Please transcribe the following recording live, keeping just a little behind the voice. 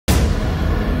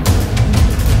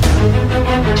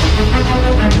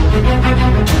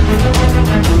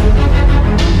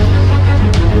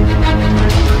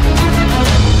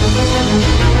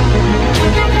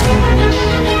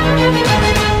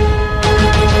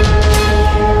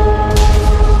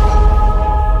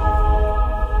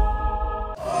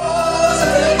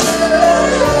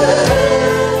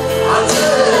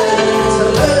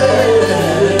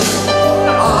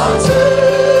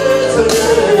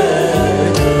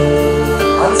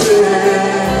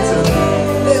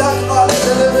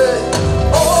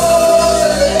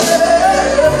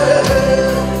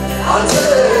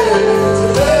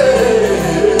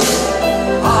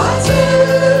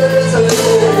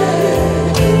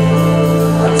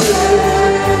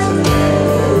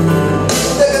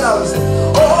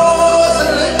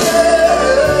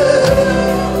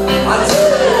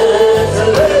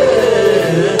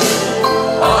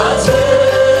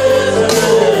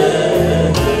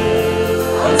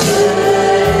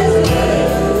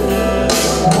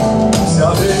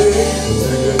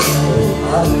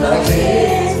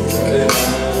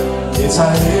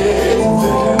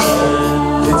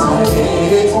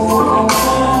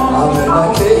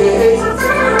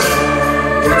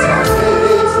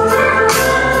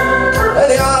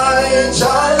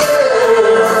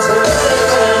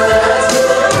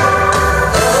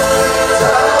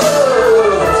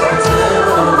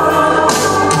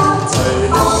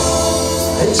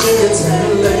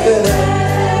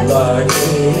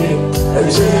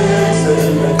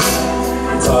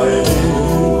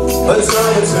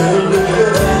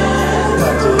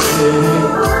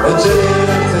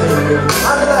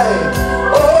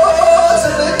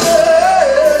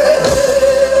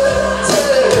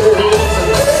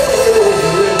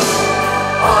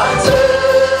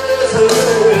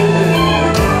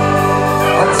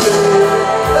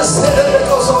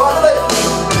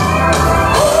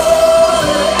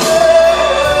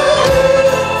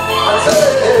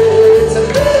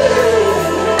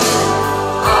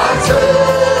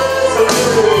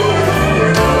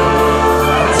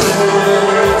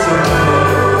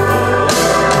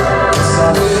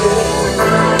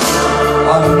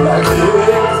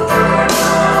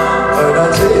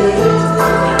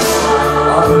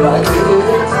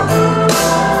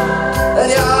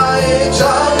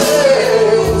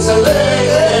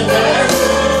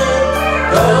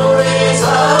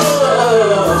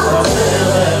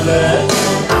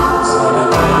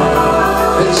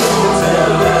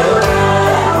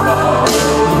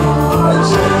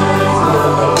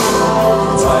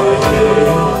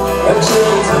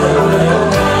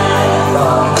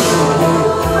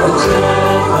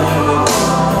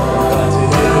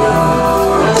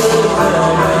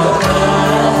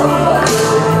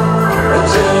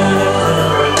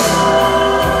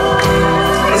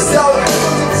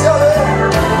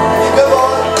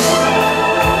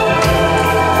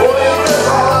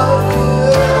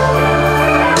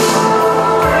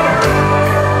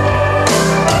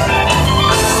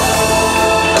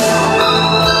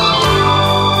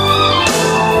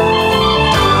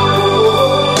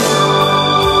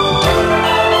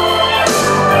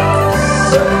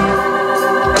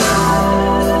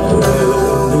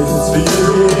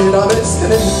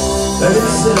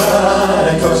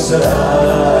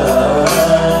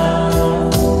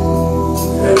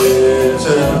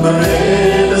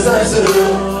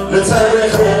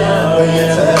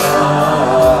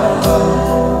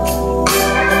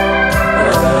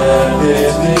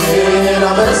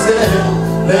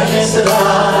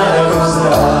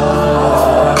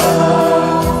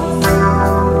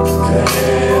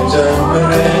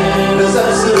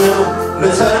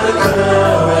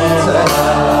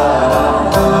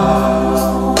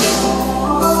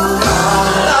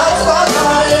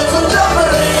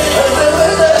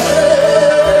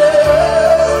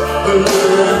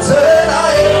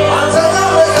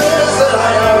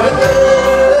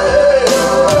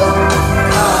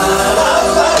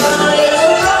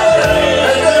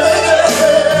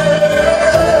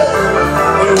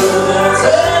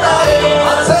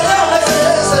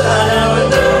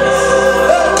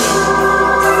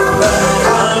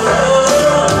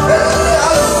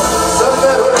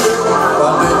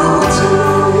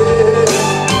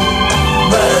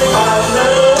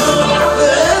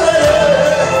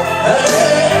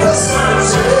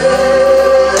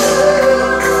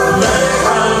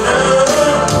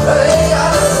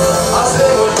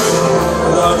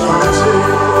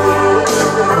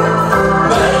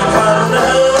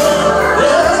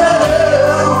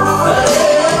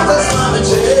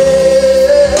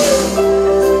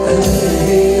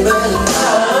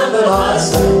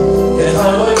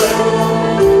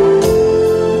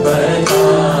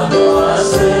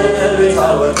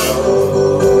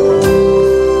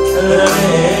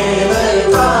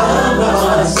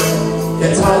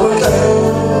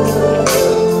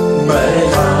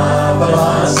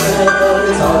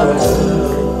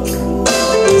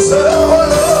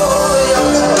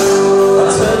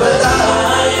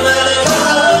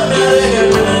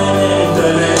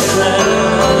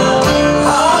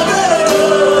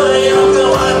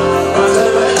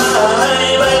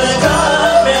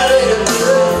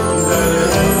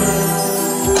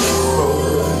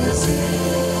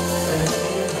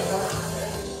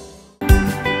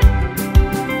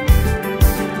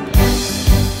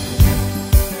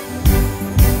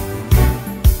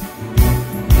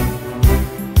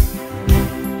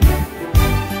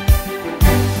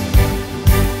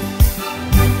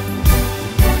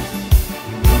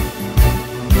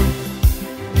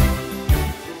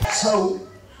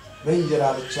በእንጀራ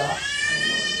ብቻ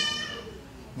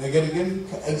ነገር ግን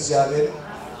ከእግዚአብሔር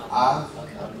አብ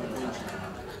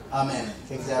አሜን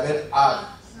ከእግዚአብሔር አብ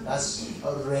that's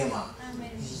ሬማ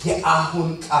የአሁን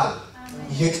ቃል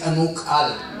የቀኑ ቃል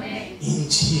in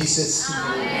Jesus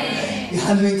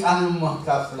ያንን ቃል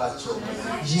ማካፈላቸው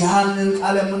ያንን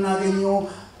ቃል የምናገኘው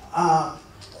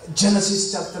Genesis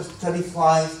chapter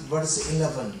 35 verse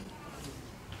 11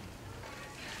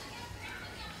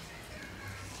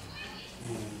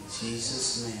 Jesus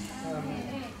name.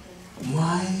 Amen.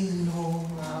 My Lord.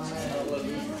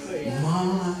 Amen.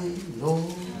 My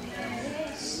Lord.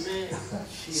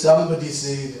 Somebody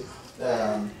said,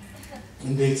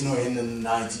 indeed, no, in the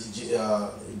night,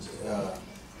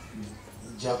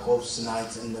 Jacob's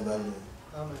night in the valley.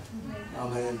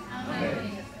 Amen. Amen.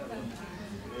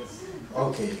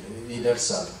 Okay,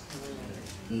 ይደርሳል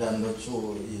እንዳንዶቹ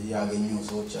ያገኙ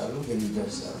ሰዎች አሉ ግን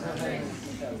ይደርሳል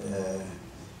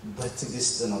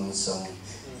በትግስት ነው የምሰማው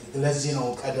ለዚህ ነው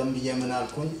ቀደም በየምን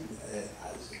አልኩኝ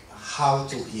how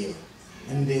to hear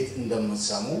እንዴት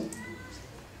እንደምሰሙ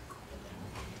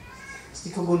እስቲ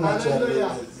ከጎናችሁ ያለ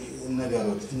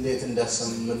ነገሮች እንዴት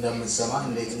እንደምሰማ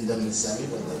እንዴት እንደምሰሚ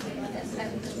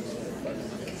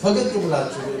ፈገግ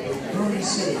ብላችሁ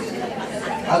ፕሮሚስ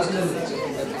አቅልሉ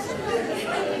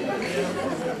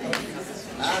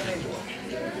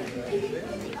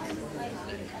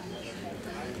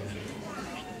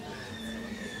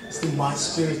My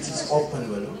spirit is open,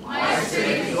 brother. My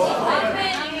spirit is open.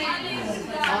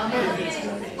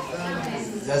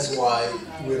 That's why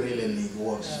we really need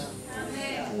worship.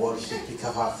 Worship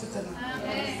ይከፋፍተናል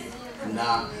እና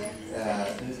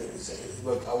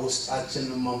በቃ ውስጣችን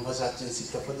መንፈሳችን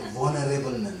ሲከፈት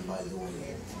vulnerable ነን by the way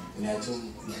ምክንያቱም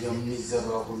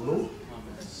የሚዘራው ሁሉ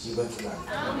ይበቅላል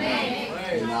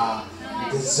እና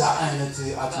በዛ አይነት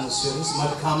አትሞስፌር ውስጥ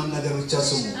መልካም ነገር ብቻ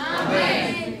ስሙ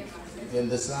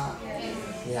እንደዛ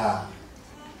ያ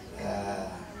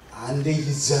አንዴ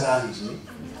ይዘራ እንጂ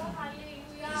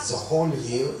the whole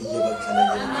year እየበቀለ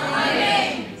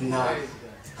እና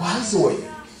by the way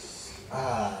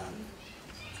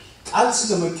ቃል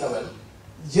ስለመቀበል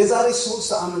የዛሬ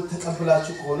 3 አመት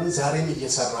ተቀበላችሁ ከሆነ ዛሬም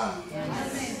እየሰራ ነው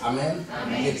አሜን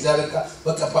የእግዚአብሔር ቃል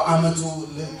በቃ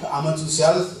በአመቱ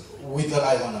ሲያልፍ ዊተር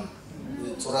አይሆንም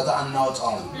ጡረታ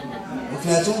አናውጣው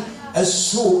ምክንያቱም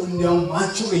እሱ እንዲያው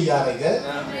ማቹር ያደረገ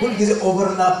ሁሉ ጊዜ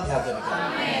ኦቨርላፕ ያደርጋል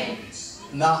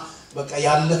እና በቃ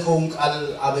ያለፈውን ቃል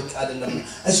አበቃ አይደለም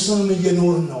እሱንም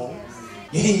እየኖር ነው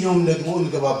ይሄኛውም ደግሞ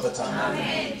እንገባበታል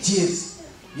ጂስ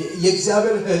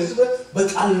የእግዚአብሔር ሕዝብ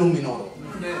በቃል ነው የሚኖረው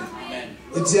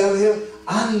እግዚአብሔር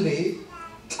አንዴ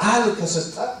ቃል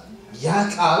ከሰጠ ያ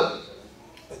ቃል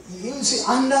ይንሲ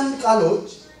አንዳንድ ቃሎች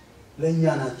ለኛ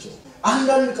ናቸው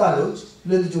አንዳንድ ቃሎች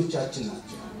ለልጆቻችን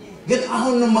ናቸው ግን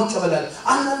አሁን ነው መቀበላል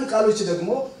አንዳንድ ቃሎች ደግሞ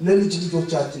ለልጅ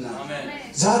ልጆቻችን ናቸው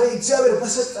ዛሬ እግዚአብሔር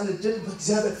በሰጠን ድል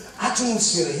በእግዚአብሔር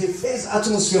አትሞስፌር ይሄ ፌዝ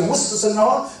አትሞስፌር ውስጥ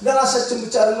ስናሆን ለራሳችን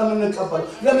ብቻ አይደለም እንቀበል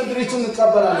ለምድሪቱ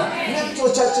እንቀበላለን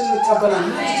ለልጆቻችን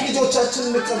እንቀበላለን ልጆቻችን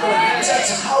እንቀበላለን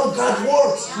that's how God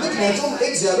works ምክንያቱም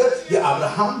እግዚአብሔር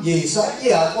የአብርሃም የይስሐቅ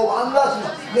የያዕቆብ አምላክ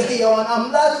ነው የሕያዋን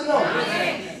አምላክ ነው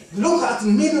look at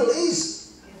Middle East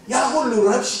ያ ሁሉ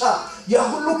ረብሻ ያ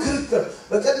ሁሉ ክርክር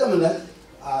በቀደምነት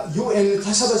UN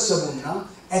ተሰበሰቡና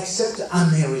except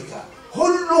America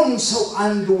ሁሉም ሰው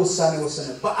አንድ ውሳኔ ወሰነ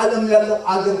በአለም ያለው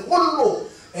አገር ሁሉ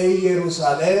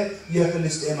ኢየሩሳሌም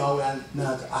የፍልስጤማውያን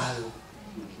ናት አሉ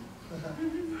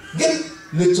ግን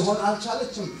ልትሆን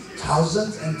አልቻለችም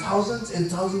thousands and thousands and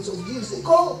thousands of years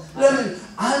ago ለምን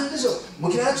አንድ ሰው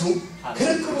ምክንያቱም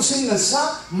ክርክሩ ሲነሳ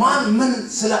ማን ምን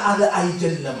ስለአለ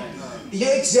አይደለም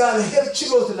የእግዚአብሔር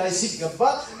ችሎት ላይ ሲገባ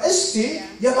እስቲ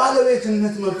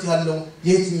የባለቤትነት መብት ያለው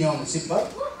የትኛው ነው ሲባል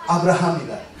አብርሃም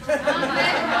ይላል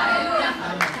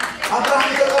አብርሃም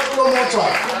ተቀብሎ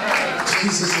ሞቷል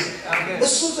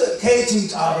እሱ ከየትም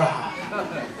አብርሃም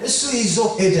እሱ ይዞ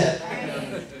ሄደ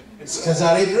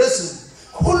እስከዛሬ ድረስ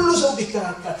ሁሉ ሰው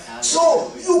ቢከራከር so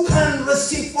you can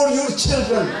receive for your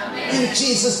children in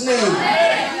Jesus name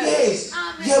yes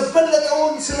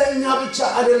የበለጠውን ስለኛ ብቻ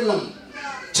አይደለም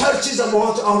church is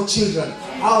about our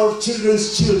children's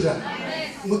children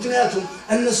ምክንያቱም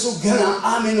እነሱ ገና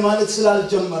አሜን ማለት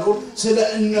ስላልጀመሩ ስለ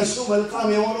እነሱ መልካም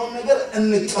የሆነው ነገር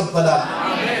እንቀበላለን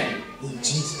አሜን in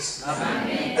Jesus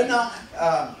አሜን እና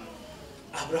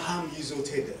አብርሃም ይዞት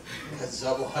ሄደ ከዛ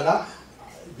በኋላ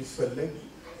ቢፈልግ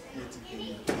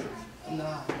እና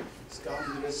እስካሁን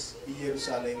ድረስ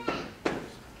ኢየሩሳሌም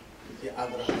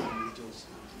የአብርሃም ልጆች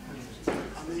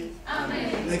አሜን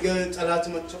አሜን ነገ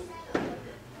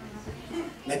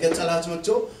ጠላት መጥቶ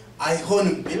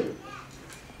አይሆንም ቢል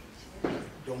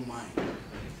ዶማይ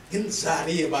ግን ዛሬ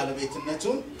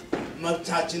የባለቤትነቱን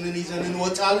መብታችንን ይዘን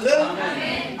እንወጣለን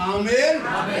አሜን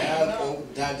አሜን ያዕቆብ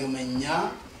ዳግመኛ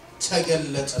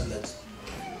ተገለጠለት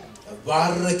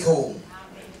ባረከው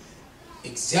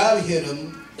እግዚአብሔርም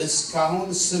እስካሁን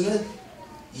ስምህ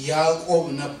ያዕቆብ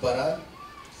ነበረ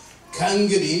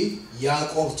ከእንግዲህ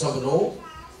ያዕቆብ ተብሎ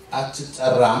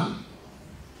አትጠራም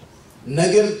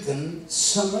ነገር ግን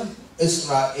ስምህ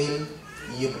እስራኤል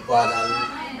ይባላል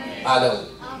አለው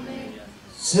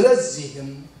ስለዚህም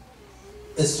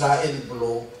እስራኤል ብሎ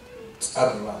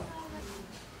ጠራ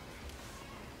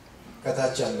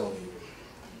ከታች ያለው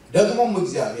ደግሞም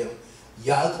እግዚአብሔር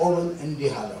ያዕቆብን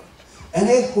እንዲህ አለው እኔ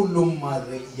ሁሉም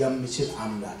ማድረግ የምችል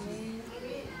አምላክ ነኝ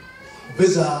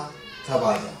ብዛ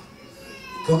ተባዛ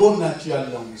ከጎናችሁ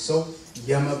ያለው ሰው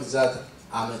የመብዛት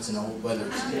ዓመት ነው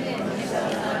በሉት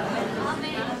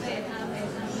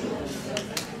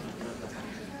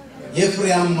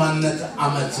የፍሬያማነት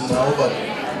ዓመት ነው በሉት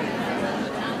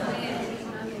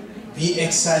be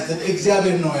excited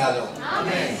እግዚአብሔር ነው ያለው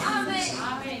አሜን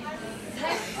አሜን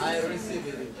I receive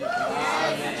it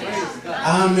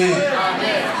amen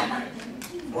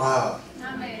wow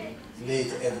amen let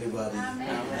everybody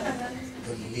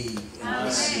believe and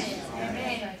receive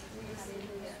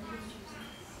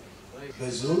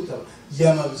ብዙ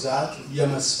የመብዛት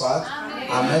የመስፋት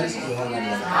ዓመት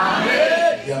ይሆንልሃል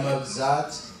አሜን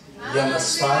የመብዛት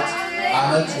የመስፋት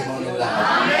ዓመት ይሆንልሃል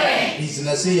አሜን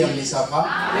ቢዝነስ የሚሰፋ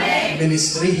አሜን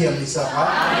ሚኒስትሪ የሚሰፋ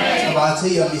አሜን ጥባት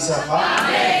የሚሰፋ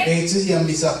አሜን ቤት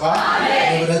የሚሰፋ አሜን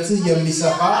ንብረት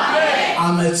የሚሰፋ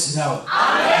ዓመት ነው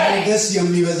አሜን ሞገስ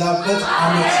የሚበዛበት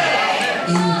ዓመት ነው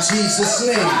in Jesus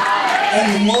name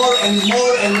and more and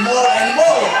more and more and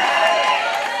more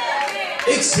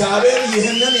እግዚአብሔር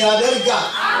ይህንን ያደርጋል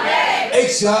አሜን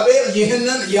እግዚአብሔር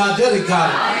ይህንን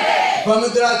ያደርጋል አሜን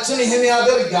በመድራችን ይህን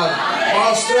ያደርጋል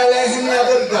በአውስትራሊያ ይህን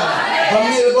ያደርጋል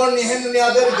በሜልቦርን ይህን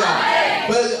ያደርጋል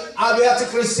በአብያተ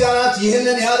ክርስቲያናት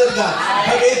ይህንን ያደርጋል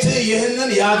በቤት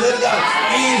ይህንን ያደርጋል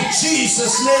in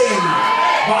Jesus name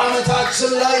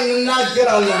በአመታችን ላይ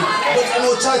እንናገራለን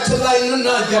በቀኖቻችን ላይ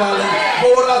እንናገራለን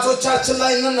በወራቶቻችን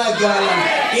ላይ እንናገራለን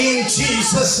in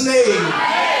Jesus name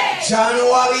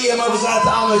ጃንዋሪ የመብዛት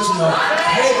ዓመት ነው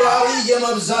ፌብሩዋሪ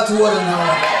የመብዛት ወር ነው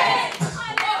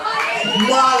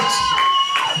ማርች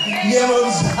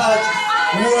የመብዛት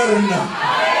ወር ነው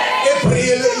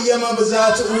ኤፕሪል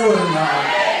የመብዛት ወር ነው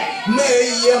ሜይ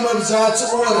የመብዛት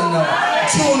ወር ነው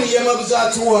ጁን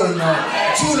የመብዛት ወር ነው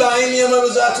ጁላይ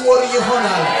የመብዛት ወር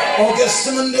ይሆናል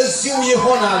ኦገስትም እንደዚሁ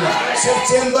ይሆናል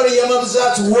ሴፕቴምበር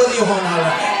የመብዛት ወር ይሆናል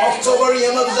ኦክቶበር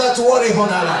የመብዛት ወር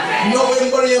ይሆናል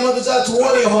ኖቬምበር የመብዛት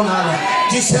ወር ይሆናል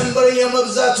ዲሴምበር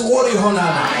የመብዛት ወር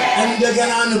ይሆናል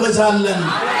እንደገና እንበዛለን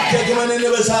ደግመን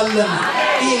እንበዛለን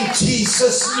in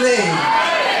Jesus name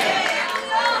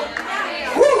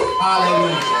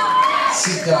hallelujah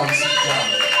sit down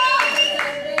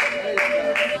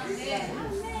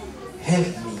help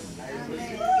me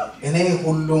እኔ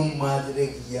ሁሉም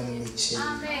ማድረግ የሚችል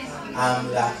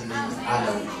አምላክ ነኝ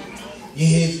አለው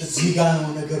ይሄ እዚህ ጋር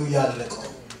ነው ነገሩ ያለቀው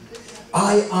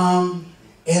I am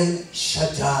El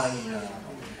Shaddai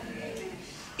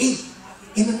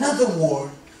in another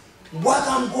word what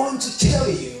I'm going to tell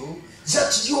you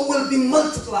that you will be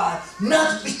multiplied not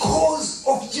because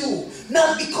of you not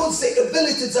because the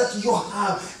ability that you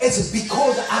have it's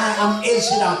because I am El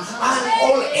Shaddai I'm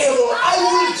all able I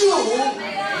will do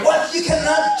what you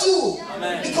cannot do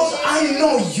because I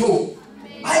know you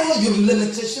I know your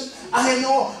limitation I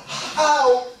know how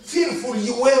fearful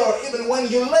you were even when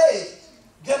you lay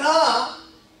ገና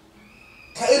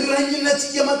ከእረኝነት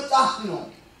እየመጣህ ነው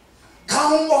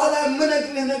ካሁን በኋላ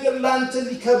ምንነግርህ ነገር ላንተ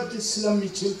ሊከብድ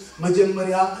ስለሚችል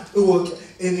መጀመሪያ እወቅ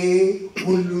እኔ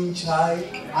ሁሉን ቻይ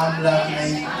አምላክ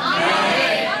ነኝ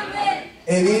አሜን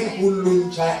እኔ ሁሉን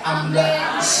ቻይ አምላክ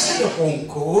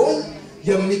ስለሆንኩ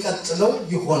የሚቀጥለው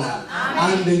ይሆናል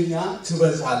አንደኛ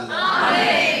ትበዛለህ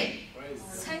አሜን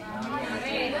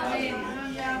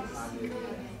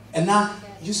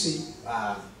you see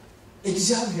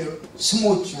እግዚአብሔር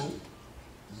ስሞቹ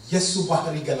የሱ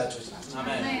ባህሪ ገላጮች ናቸው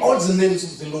all the names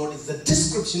of the Lord is the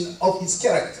description of his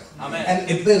character and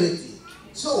ability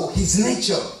so his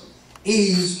nature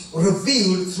is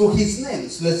revealed through his names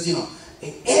ስለዚህ ነው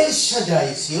ኤል ሻዳይ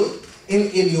ሲል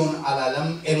ኤልዮን አላለም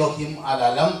ኤሎሂም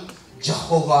አላለም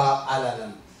ጀሆቫ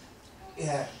አላለም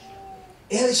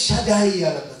ኤል ሻዳይ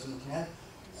ያለበት ምክንያት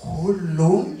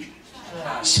ሁሉም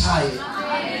ቻይ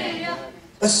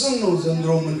እሱን ነው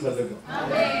ዘንድሮ ምን ፈልገው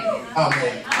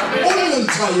አሜን ሁሉም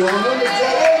ቻይ የሆነው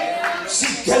እግዚአብሔር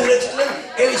ሲገለጥልን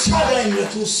ኤል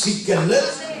ሻዳይነቱ ሲገለጥ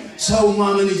ሰው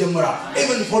ማመን ይጀምራል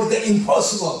even for the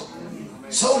impossible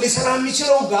ሰው ሊሰራ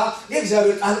የሚችለው ጋር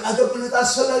የእግዚአብሔር ቃል አገብነት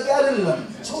አስፈላጊ አይደለም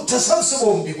ሰው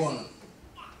ተሰብስቦም ቢሆን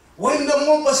ወይም ደግሞ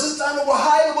በስልጣኑ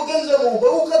በኃይል በገንዘቡ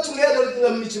በእውቀቱ ሊያደርግ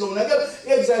ለሚችለው ነገር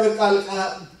የእግዚአብሔር ቃል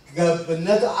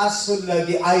ገብነት አስፈላጊ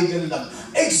አይደለም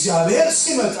እግዚአብሔር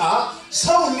ሲመጣ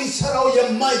ሰው ሊሰራው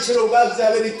የማይችለው ጋር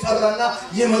እግዚአብሔር ይጠራና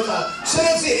ይመጣል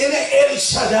ስለዚህ እኔ ኤል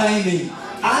ሻዳይ ነኝ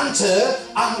አንተ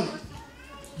አሁን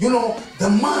you know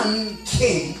the man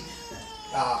came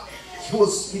he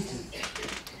was speaking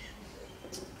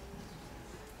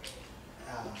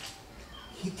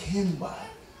he came by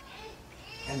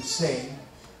and said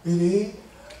እኔ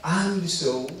አንድ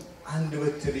ሰው አንድ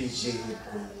በትር ይዤ ሄድኩ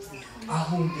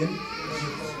አሁን ግን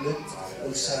ይሁለት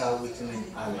ሰራዊት ነኝ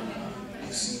አለ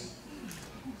you see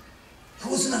he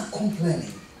was not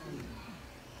complaining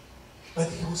but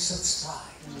he was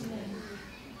satisfied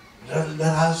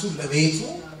ለራሱ ለቤቱ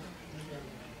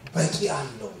በቂ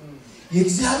አለው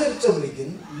የእግዚአብሔር ጥሪ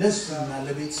ግን ለሱና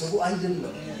ለቤተሰቡ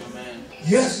አይደለም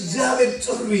የእግዚአብሔር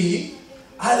ጥሪ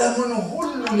ዓለምን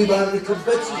ሁሉ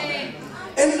ሊባርክበት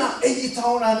እና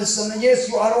እይታውን አነሰነ yes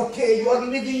you are okay you are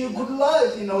living a good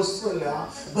life in Australia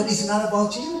but it's not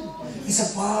about you it's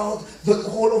about the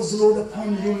call of the Lord upon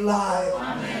your life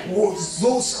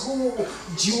those who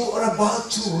you are about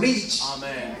to reach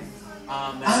amen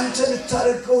አንተ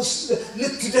ልታረከው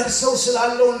ልትደርሰው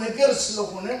ስላለው ነገር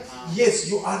ስለሆነ yes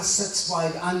you are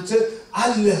satisfied አንተ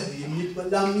አለ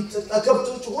የሚበላ የሚጠጣ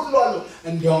ከብቶች ሁሉ አሉ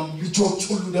እንዲያውም ልጆች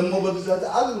ሁሉ ደግሞ በብዛት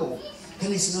አሉ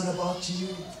ግን it's not about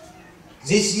you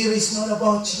this year is not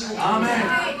about you amen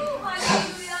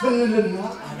ከፍንልና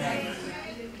amen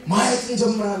ማየት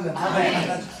እንጀምራለን amen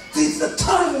this is the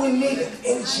time we need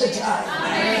El Shaddai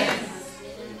amen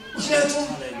ምክንያቱም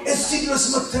እዚህ ድረስ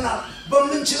መጥተናል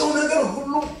በምንችለው ነገር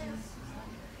ሁሉ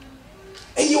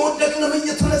እየወደቅንም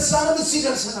እየተነሳንም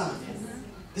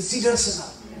እዚህ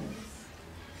ደርሰናል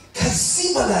ከዚህ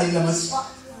በላይ ለመስፋት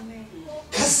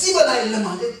ከዚህ በላይ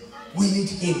ለማለት we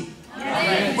need him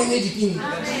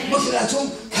ምክንያቱም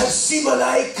ከዚህ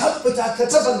በላይ ከፍታ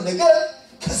ከተፈለገ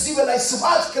ከዚህ በላይ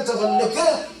ስፋት ከተፈለገ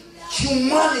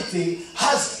humanity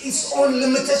has its own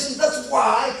limitations that's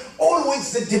why always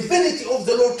the divinity of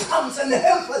the Lord comes and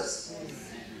helps us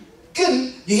ግን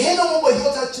ይሄ ነው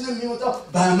በህይወታችን የሚመጣው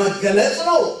በመገለጥ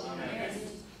ነው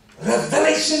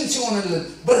revelation ሲሆንልን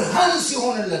ብርሃን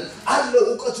ሲሆንልን አለ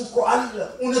ዕውቀቱ እኮ አለ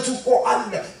እውነቱ እኮ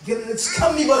አለ ግን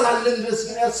እስከሚበራልን ድረስ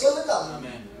ግን ያስፈልጋል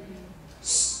አሜን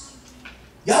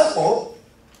ያዕቆብ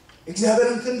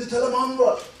እግዚአብሔርን ክንድ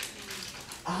ተለማምዷል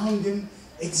አሁን ግን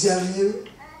እግዚአብሔር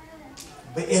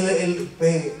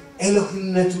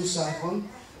በኤሎሂነቱ ሳይሆን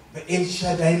በኤል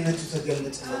ሻዳይነቱ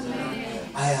ተገለጠለት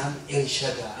I am El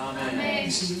Shaddai አሜን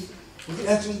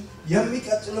ምክንያቱም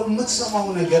የሚቀጥለው የምትሰማው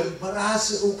ነገር በራስ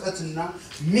ዕውቀትና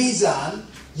ሚዛን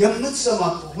የምትሰማ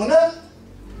ከሆነ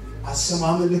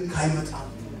አሰማም ልክ አይመጣም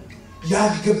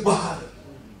ያድግብሃል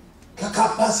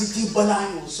ከካፓሲቲ በላይ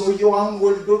ነው ሰውየውን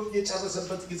ወልዶ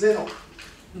የጨረሰበት ጊዜ ነው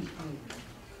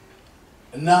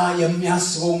እና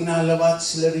የሚያስበው ምናልባት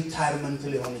ስለ ሪታየርመንት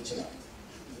ሊሆን ይችላል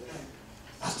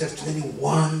after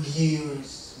 21 years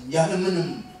ያለምንም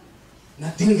እና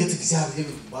ድንገት እግዚአብሔር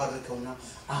ባረከውና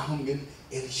አሁን ግን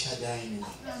ኤል ሻዳይ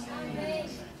ነው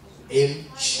ኤል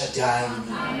ሻዳይ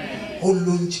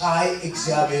ሁሉን ቻይ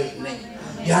እግዚአብሔር ነኝ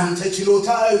ያንተ ችሎታ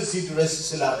እዚህ ድረስ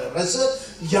ስላደረሰ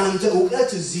ያንተ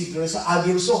ዕውቀት እዚህ ድረስ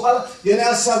አድርሶሃል የኔ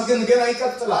ሐሳብ ግን ገና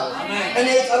ይቀጥላል እኔ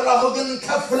የጠራሁ ግን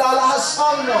ከፍ ላለ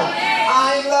ሐሳብ ነው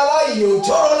አይን ላላየው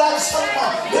ጆሮ ላልሰማ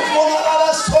ልቦና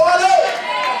ላላስተዋለ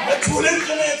በትውልድ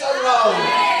ነው የጠራው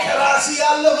ከራሲ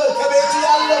ያለፈ ከቤት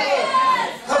ያለፈ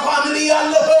ከፋሚሊ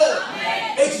ያለፈ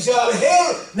እግዚአብሔር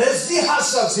ለዚህ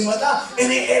ሐሳብ ሲመጣ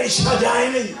እኔ ኤል ሻዳይ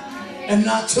ነኝ እና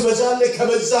ትበዛለህ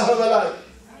ከበዛህ በላይ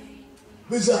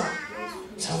ብዛ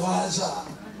ተዋዛ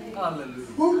ሃሌሉያ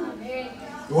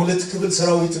ወለት ክብል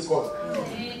ሰራዊት እኮ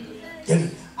ግን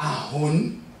አሁን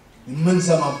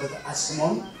የምንሰማበት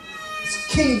አስማው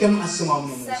ኪንግደም አስማው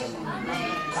ነው የምንሰማው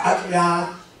ከአጥቢያ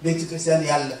ቤተክርስቲያን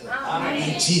ያለፈ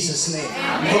in Jesus name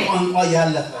በቋንቋ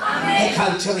ያለፈ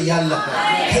በካልቸር ያለፈ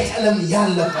በቀለም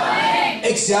ያለፈ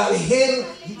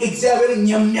እግዚአብሔርን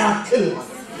የሚያክል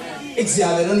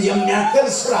እግዚአብሔርን የሚያክል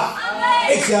ስራ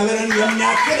እግዚአብሔርን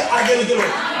የሚያክል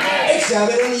አገልግሎት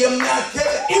እግዚአብሔርን የሚያክል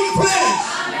influence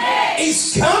is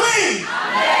coming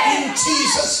in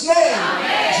Jesus name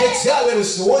እግዚአብሔር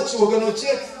ሰዎች ወገኖቼ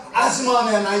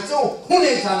አዝማሚያን አይቶ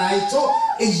ሁኔታን አይቶ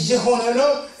እየሆነ ነው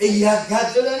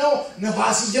እያጋደለ ነው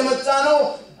ነፋስ እየመጣ ነው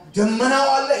ደመናው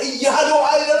አለ እያሉ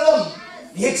አይደለም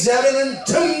የእግዚአብሔርን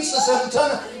ድምጽ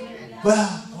ሰምተን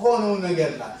በሆነው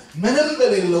ነገር ላይ ምንም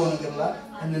በሌለው ነገር ላይ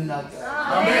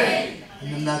እንናገራለን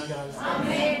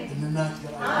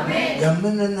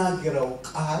የምንናገረው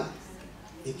ቃል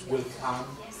it will come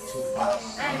to pass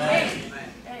amen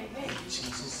in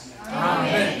Jesus name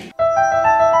amen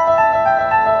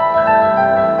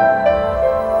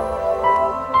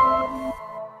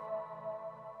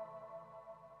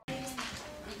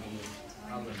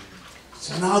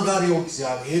ተናጋሪው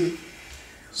እግዚአብሔር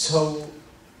ሰው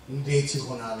እንዴት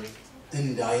ይሆናል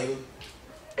እንዳይል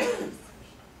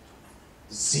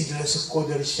እዚህ ድረስ እኮ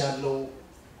ደርሻለሁ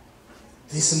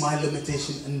this is my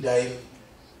limitation እንዳይል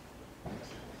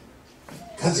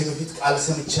ከዚህ በፊት ቃል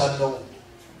ሰምቻለሁ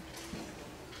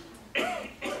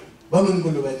በምን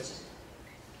ጉልበት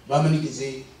በምን ጊዜ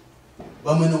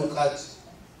በምን ዕውቀት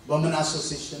በምን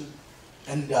አሶሲዬሽን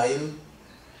እንዳይል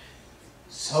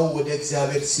ሰው ወደ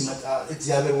እግዚአብሔር ሲመጣ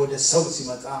እግዚአብሔር ወደ ሰው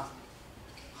ሲመጣ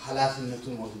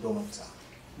ኃላፊነቱን ወስዶ መጣ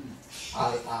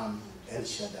I am El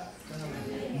Shaddai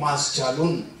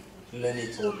ማስቻሉን ለኔ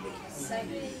ተወልኝ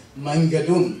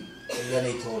መንገዱን ለኔ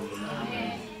ተወልኝ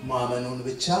ማመኑን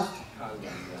ብቻ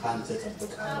ካንተ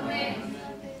ተጠብቀ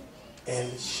El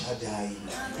Shaddai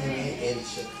እኔ El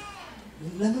Shaddai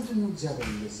ለምንድን ነው እግዚአብሔር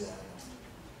እንደዚህ ያለው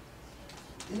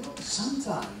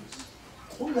sometimes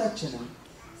ሁላችንም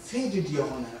faded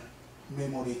የሆነ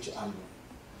ሜሞሪዎች አሉ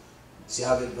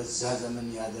እግዚአብሔር በዛ ዘመን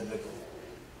ያደረገው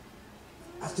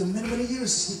after many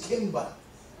years he came back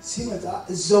ሲመጣ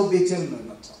እዛው ቤቴል ነው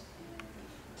የመጣው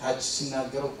ታች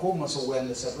ሲናገር እኮ መስዋዕት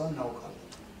እንደሰራ እናውቃለን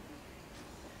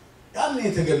ያን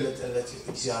የተገለጠለት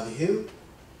እግዚአብሔር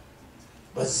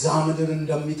በዛ ምድር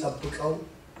እንደሚጠብቀው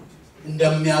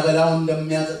እንደሚያበላው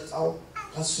እንደሚያጠጣው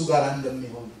ከሱ ጋር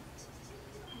እንደሚሆን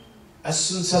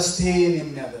እሱን ሰስቴን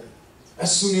የሚያደርግ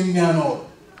እሱን የሚያኖር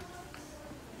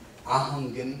አሁን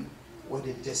ግን ወደ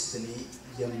ደስቲኒ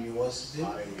የሚወስድ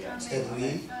ጥሪ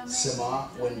ስማ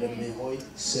ወንድሜ ሆይ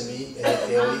ስሚ እህቴ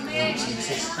ሆይ in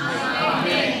Jesus name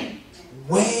amen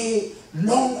way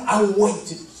long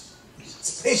awaited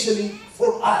especially for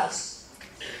us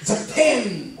the pain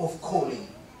of calling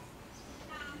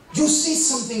you see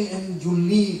something and you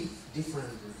live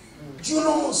differently you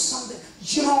know something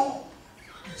you know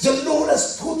the Lord has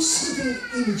put something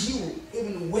in you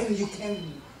even when you came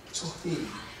to him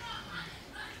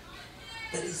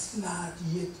but it's not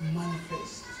yet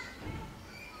manifest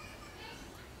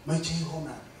መቼ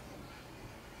ይሆናል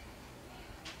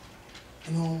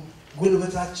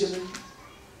ጉልበታችን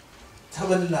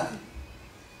ተበላን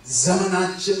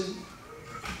ዘመናችን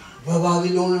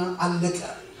በባቢሎን አለቀ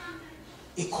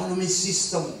ኢኮኖሚ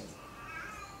ሲስተሙ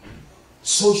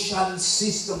ሶሻል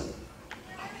ሲስተሙ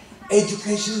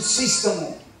education system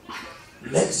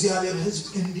ለእግዚአብሔር ሕዝብ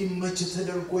እንዲመች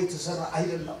ተደርጎ የተሰራ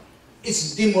አይደለም it's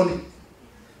demonic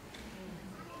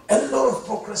a lot of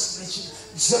procrastination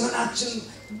ዘመናችን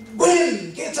when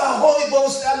ጌታ ሆይ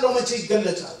በውስጥ ያለው መቼ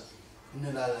ይገለጣል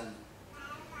እንላለን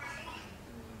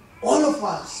all of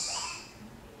us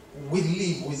we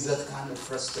live with that kind of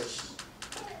frustration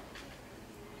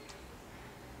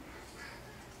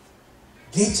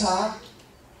ጌታ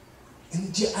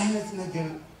እንዲህ አይነት ነገር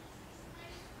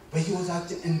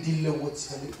በህይወታችን እንዲለወጥ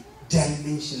ሲፈልግ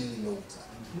ዳይሜንሽን ይለውጣል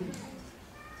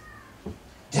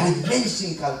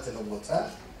ዳይሜንሽን ካልተለወጠ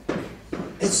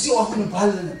እዚሁ አሁን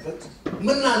ባለንበት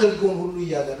ምናደርገውን ሁሉ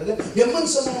እያደረገ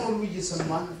የምንሰማውን ሁሉ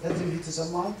እየሰማን ከዚህ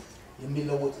የተሰማውን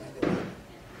የሚለወጥ ነገር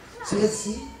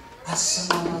ስለዚህ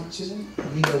አሰማማችንን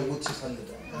ሊለውጥ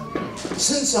ይፈልጋል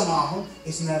ስንሰማ አሁን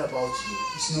it's not about you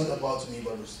it's not about me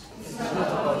በሉስ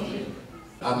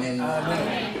አሜን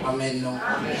አሜን ነው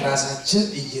ራሳችን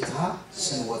እይታ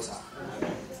ስንወጣ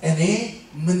እኔ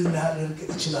ምን ላደርግ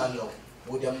እችላለሁ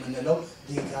ወደምንለው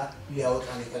ጌታ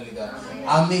ሊያወጣን ይፈልጋል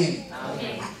አሜን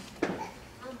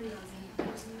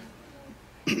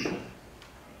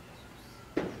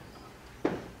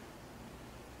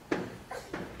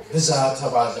ብዛት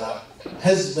ተባዛ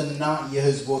ህዝብና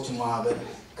የህዝቦች ማህበር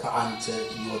ከአንተ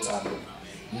ይወጣሉ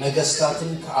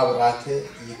ነገስታትን ከአብራክ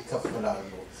ይከፈላሉ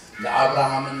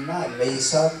ለአብርሃምና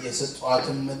ለይስሐቅ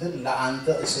የሰጧትን ምድር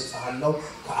ለአንተ እሰጥሃለሁ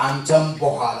ከአንተም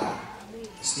በኋላ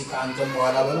እስቲ ከአንተም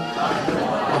በኋላ በሉ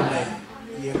አሜን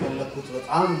የፈለኩት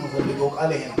በጣም የምፈልገው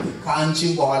ቃል ይሄ ነው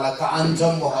ከአንቺም በኋላ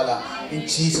ከአንተም በኋላ in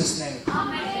Jesus name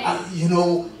you know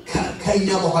ከኛ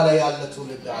በኋላ ያለ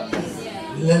ትውልድ አለ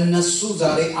ለነሱ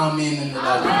ዛሬ አሜን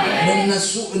እንላለን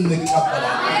ለነሱ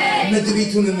እንቀበላለን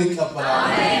ምድሪቱን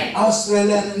እንቀበላለን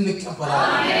አውስትራሊያን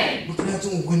እንቀበላለን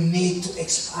ምክንያቱም we need to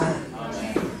expand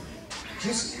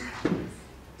just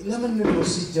ለምን ነው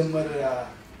ሲጀመር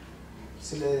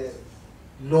ስለ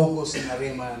ሎጎስ እና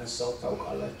ሬማ ያነሳው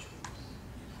ታውቃላችሁ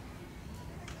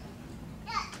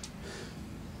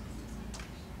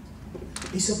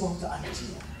It's about the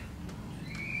idea.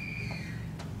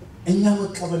 እኛ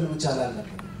መቀበል መቻል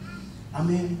አለብን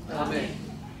አሜን አሜን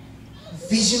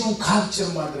ቪዥኑን ካፕቸር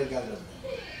ማድረግ አለብን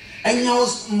እኛ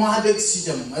ውስጥ ማደግ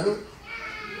ሲጀምር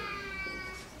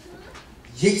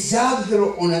የእግዚአብሔር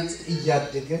እውነት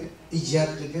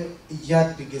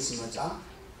እያደገ ሲመጣ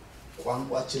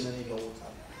ቋንቋችንን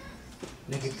ይለውጣል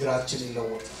ንግግራችንን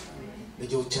ይለውጣል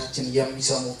ልጆቻችን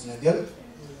የሚሰሙት ነገር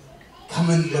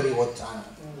ከመንደር ይወጣ ነው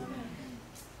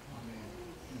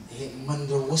ይሄ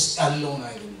መንደር ውስጥ ያለውን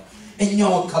አይደለም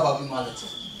እኛው አካባቢ ማለት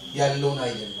ነው ያለውን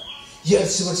አይደለም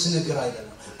የእርስ በርስ ነገር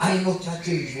አይደለም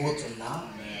አይኖቻችን ይወጡና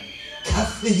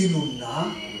ከፍ ይሉና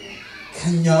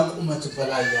ከኛ ቁመት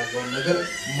በላይ ያለው ነገር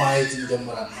ማየት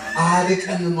እንጀምራለን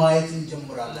አርቀን ማየት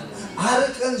እንጀምራለን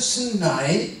አርቀን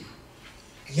ስናይ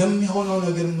የሚሆነው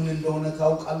ነገር ምን እንደሆነ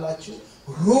ታውቃላችሁ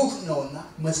ሩቅ ነውና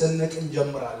መሰነቅ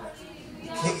እንጀምራለን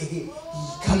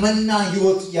ከመና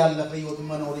ህይወት ያለፈ ህይወት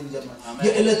መኖር እንጀምራለን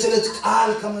የዕለት ዕለት ቃል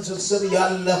ከመሰብሰብ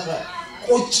ያለፈ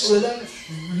ቁጭ ብለን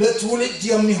ለትውልድ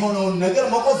የሚሆነው ነገር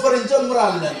መቆፈር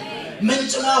እንጀምራለን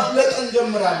ምንጭ ማፍለቅ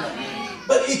እንጀምራለን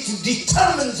but it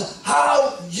determines how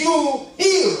you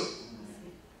hear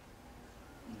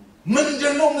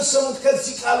ምንድነው መስመት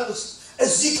ከዚህ ቃል ውስጥ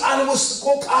እዚህ ቃል ውስጥ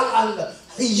ቃል አለ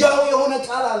ያው የሆነ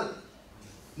ቃል አለ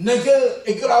ነገ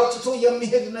እግር አውጥቶ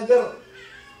የሚሄድ ነገር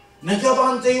ነገ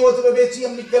ባንተ ህይወት በቤት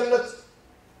የሚገለጥ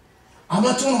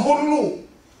አመቱን ሁሉ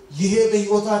ይሄ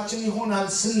በህይወታችን ይሆናል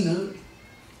ስንል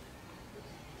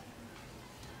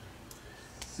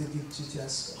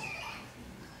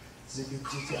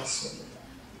ዝግጅት ያስፈልጋል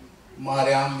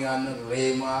ማርያም ያን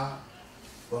ሬማ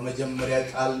በመጀመሪያ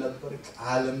ቃል ነበር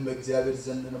ቃልም በእግዚአብሔር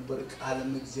ዘንድ ነበር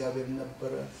ቃልም እግዚአብሔር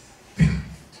ነበር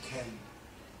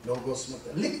ሎጎስ መጣ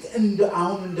ልክ እንደ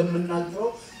አሁን እንደምናገረው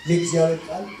የእግዚአብሔር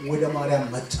ቃል ወደ ማርያም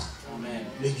መጣ አሜን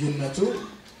ልዩነቱ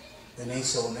እኔ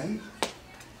ሰው ነኝ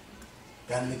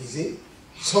ያን ጊዜ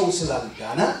ሰው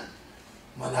ስላልዳነ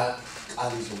መልአክ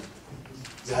ቃል ይዞ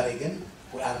ዛሬ ግን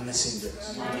we are messengers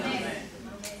አሜን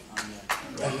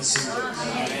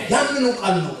ያንን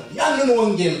ቃል ነው ያንን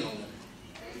ወንጌል ነው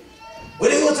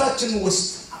ወደ ህይወታችን ውስጥ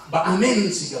በአሜን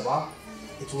ሲገባ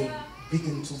it will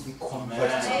begin to be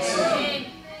converted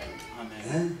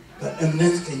አሜን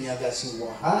በእምነት ከኛ ጋር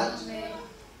ሲዋሃድ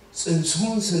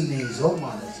ጽንሱን ስንይዘው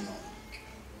ማለት ነው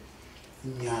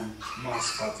እኛን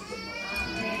ማስፋት ጀመረ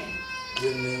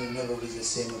you never be the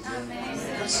same again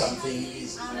something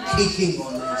is kicking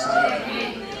on inside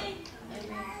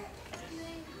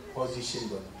position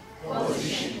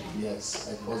yes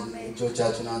I position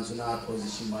I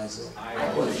position myself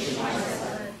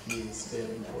yes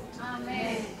very important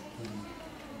amen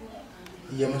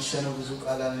የመሸነ ብዙ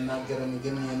ቃል አልናገርም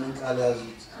ግን የምን ቃል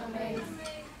ያዙት አሜን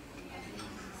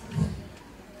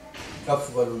ከፍ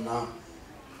በሉና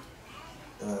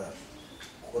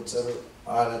ቁጥር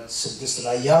 4:6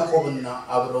 ላይ ያዕቆብና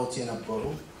አብረውት የነበሩ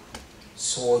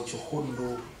ሰዎች ሁሉ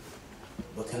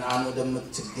በከነዓን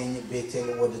ወደምትገኝ ቤቴል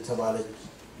ወደ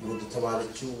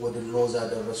ተባለችው ወደ ሎዛ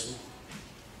ደረሱ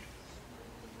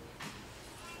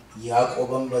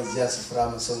ያዕቆብም በዚያ ስፍራ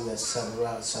መሠዊያ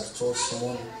ሰርቶ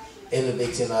ስሙን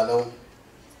ኤልቤቴል አለው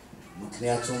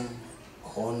ምክንያቱም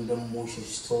ከወንድሙ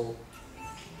ሸሽቶ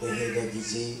በሄደ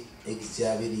ጊዜ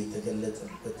እግዚአብሔር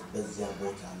የተገለጠበት በዚያ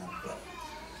ቦታ ነበር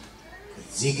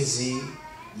እዚህ ጊዜ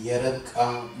የረብቃ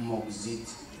ሞግዚት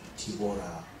ቲቦራ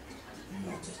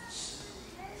ሞተች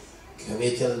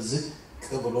ከቤተል ዝቅ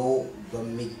ብሎ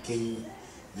በሚገኝ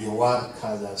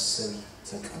የዋርካ ዛፍ ስር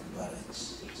ተቀበረች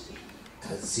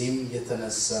ከዚህም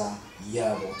የተነሳ ያ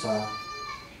ቦታ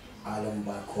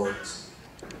አለምባኮት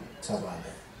ተባለ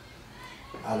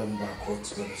አለምባኮት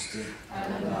በውስጡ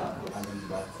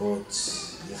አለምባኮት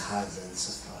የሐዘን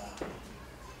ስፍራ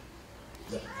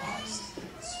the past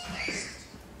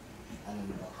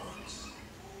አለምባኮት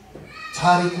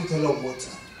ታሪኩ ተለወጠ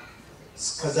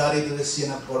እስከዛሬ ድረስ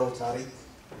የነበረው ታሪክ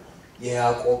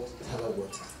የያዕቆብ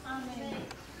ተለወጠ አሜን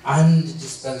አንድ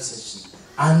ዲስፐንሴሽን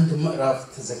አንድ ምዕራፍ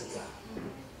ተዘጋ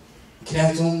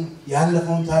ምክንያቱም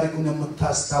ያለፈውን ታሪኩን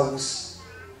የምታስታውስ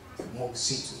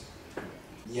ሞግዚቱ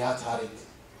ያ ታሪክ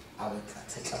አበቃ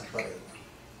ተቀበረ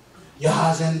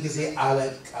የሐዘን ጊዜ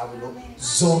አበቃ ብሎ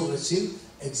ዞር ሲል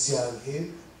እግዚአብሔር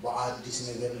በአዲስ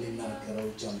ነገር ሊናገረው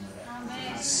ጀመረ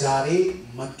ዛሬ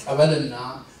መቀበልና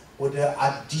ወደ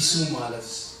አዲሱ ማለፍ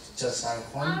ብቻ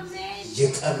ሳይሆን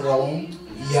የቀረውን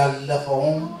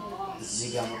ያለፈውን እዚህ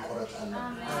ጋር መቆረጥ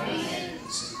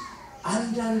አለበት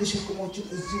አንዳንድ ሸክሞችን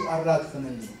እዚሁ አራግፈን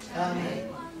አሜን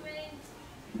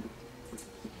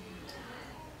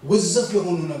ወዝፍ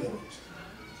የሆኑ ነገሮች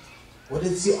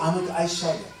ወደዚህ አመት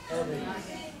አይሻለም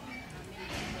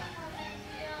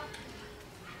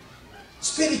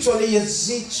spiritually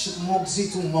የዚች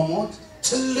ሞግዚቱ መሞት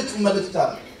ትልቅ መልእክት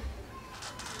አለ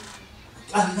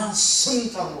እና ስም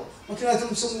ጠሩ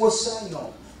ምክንያቱም ስም ወሳኝ ነው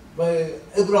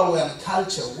በዕብራውያን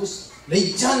ካልቸር ውስጥ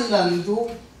ለእያንዳንዱ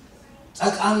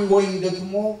ጠቃሚ ወይም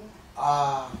ደግሞ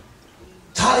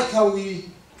ታሪካዊ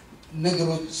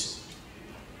ነገሮች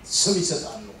ስም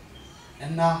ይሰጣሉ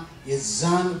እና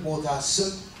የዛን ቦታ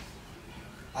ስም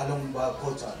አለምባ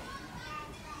ቦታ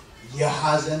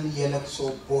የሐዘን የለቅሶ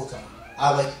ቦታ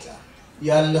አበቃ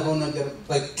ያለው ነገር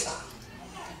በቃ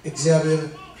እግዚአብሔር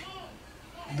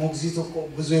ሞግዚቱ እኮ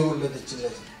ብዙ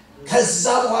የወለደችለት ከዛ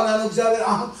በኋላ ነው እግዚአብሔር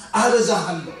አሁን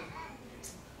አበዛሃለሁ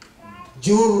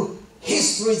your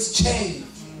history is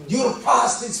changed your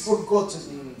past is forgotten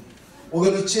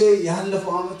ወገኖቼ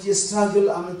ያለፈው አመት የስትራግል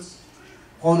አመት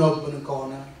ሆኖብን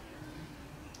ከሆነ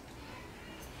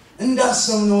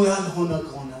እንዳሰብነው ያልሆነ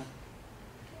ከሆነ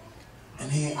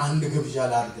እኔ አንድ ግብዣ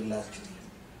ላድርግላችሁ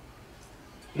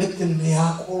ልክ እንደ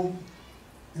ያዕቆብ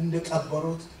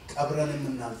እንደቀበሩት ቀብረን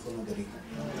የምናልፈው ነገር ይሁን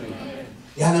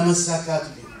ያለ መሳካት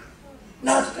ቢሆን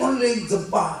not only the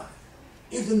bad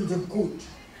even the good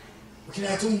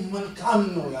ምክንያቱም መልካም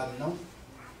ነው ያልነው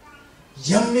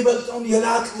የሚበልጠውን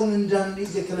የላቀውን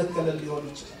እንዳንይዝ የከለከለ ሊሆን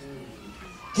ይችላል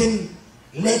ግን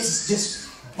let's just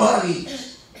bury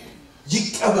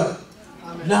ይቀበር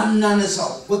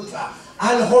ላናነሳው በቃ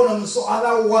አልሆነም ሰው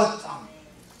አላዋጣም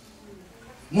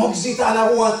ሞግዚት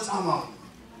አላዋጣም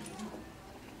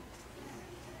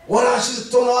ወራሽ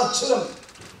ልትሆነው አትችልም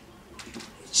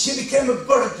she became a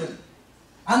burden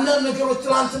አንዳንድ ነገሮች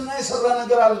ትላንትና የሰራ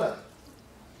ነገር አለ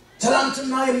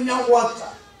ትላንትና የሚያዋጣ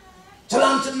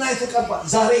ትላንትና የተቀባ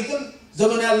ዛሬ ግን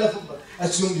ዘመን ያለፈበት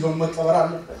እሱም ቢሆን መቀበር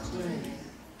አለበት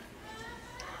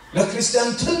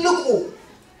ለክርስቲያን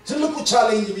ትልቁ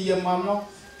ቻሌንጅ በየማምነው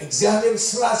እግዚአብሔር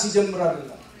ስራ ሲጀምር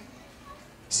አይደለም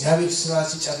እግዚአብሔር ስራ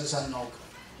ሲጨርስ ነው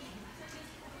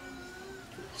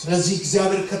ስለዚህ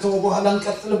እግዚአብሔር ከተወ በኋላ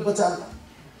እንቀጥልበታለን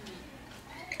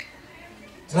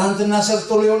ትላንትና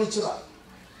ሰርቶ ሊሆን ይችላል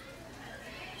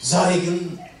ዛሬ ግን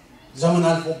ዘመን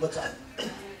አልፎበታል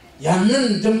ያንን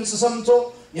ድምጽ ሰምቶ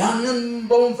ያንን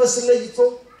በመንፈስ ለይቶ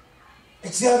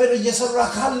እግዚአብሔር እየሰራ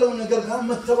ካለው ነገር ጋር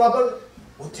መተባበር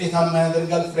ውጤታማ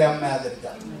ያደርጋል ፍሬያማ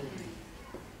ያደርጋል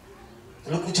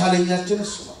ትልቁ ቻሌንጃችን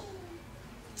እሱ ነው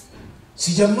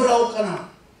ሲጀምር አውቀና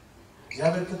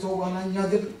እግዚአብሔር ከተወ በኋላ እኛ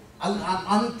ግን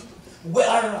we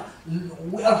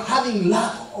are having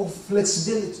lack of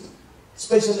flexibility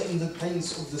especially in the things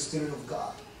of the Spirit of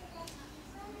God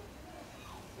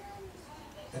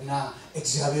እና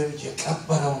እግዚአብሔር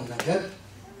የቀበረውን ነገር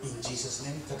in Jesus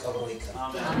name ተቀብሮ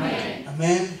ይቀራል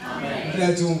አሜን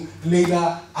ምክንያቱም ሌላ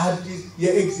አዲስ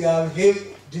የእግዚአብሔር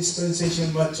dispensation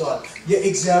መጥቷል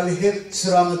የእግዚአብሔር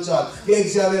ስራ መጥቷል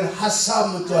የእግዚአብሔር ሐሳብ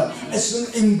መጥቷል እሱን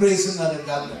embrace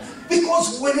እናደርጋለን because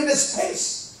we need a space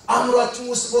አምራችን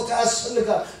ውስጥ ቦታ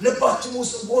ያስፈልጋል ልባችን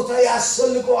ውስጥ ቦታ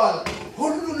ያስፈልጋል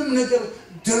ሁሉንም ነገር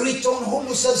ድሪቶን ሁሉ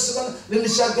ሰብስበን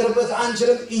ልንሻገርበት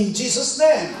አንችልም in Jesus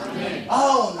name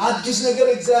አሁን አዲስ ነገር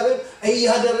እግዚአብሔር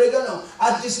እያደረገ ነው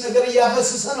አዲስ ነገር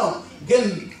እያፈሰሰ ነው ግን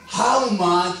how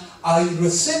much are you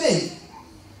receiving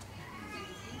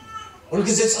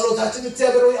ሁልጊዜ ጸሎታችን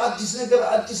እግዚአብሔር ሆይ አዲስ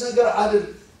ነገር አድርግ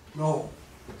no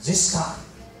this time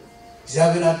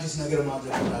እግዚአብሔር አዲስ ነገር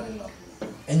ማድረግ አይደለም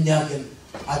እኛ ግን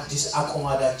አዲስ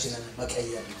አቆማዳችንን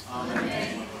መቀየር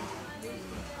አሜን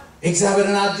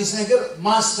እግዚአብሔርን አዲስ ነገር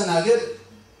ማስተናገድ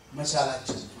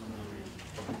መቻላችን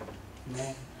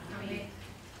አሜን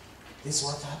this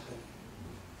what happened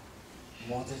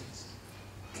ሞተች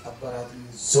ቀበራት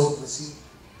ዞርሲ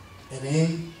እኔ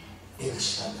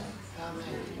ኤልሻዳይ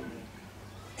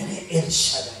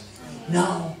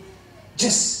now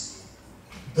just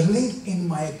believe in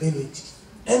my ability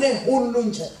እኔ ሁሉን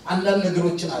አንዳንድ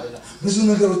ነገሮችን አይደለም ብዙ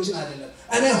ነገሮችን አይደለም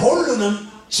እኔ ሁሉንም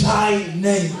ቻይ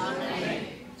ነኝ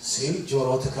ሲል ጆሮ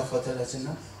ተከፈተለትና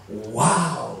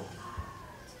ዋው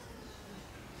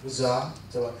ብዛ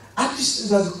አዲስ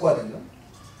ትእዛዝ እኮ አይደለም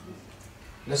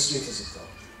ለሱ የተሰጠው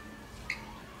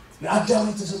ለአዳም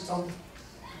የተሰጠው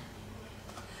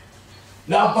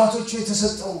ለአባቶቹ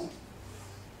የተሰጠው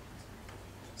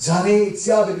ዛሬ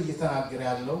እግዚአብሔር እየተናገረ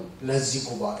ያለው ለዚህ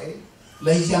ጉባኤ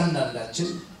ለእያንዳንዳችን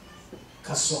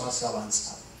ከሱ ሐሳብ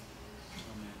አንፃር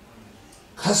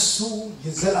ከሱ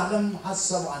የዘላለም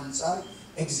ሐሳብ አንፃር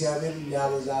እግዚአብሔር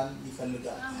ሊያበዛን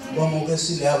ይፈልጋል በሞገስ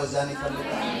ሊያበዛን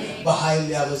ይፈልጋል በኃይል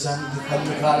ሊያበዛን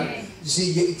ይፈልጋል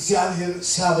እግዚአብሔር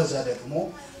ሲያበዛ ደግሞ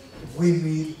we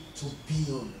need to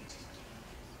build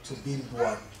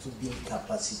what to build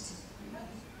capacity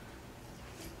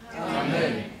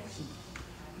amen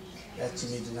ያቺ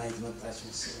midnight መጣች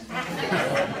መሰለኝ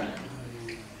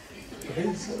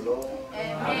praise the Lord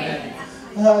amen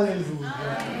hallelujah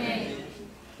amen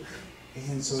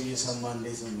ይሄን ሰው እየሰማ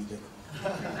እንዴት ነው የሚደክመው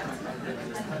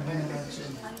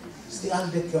እስቲ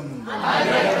አልደከምም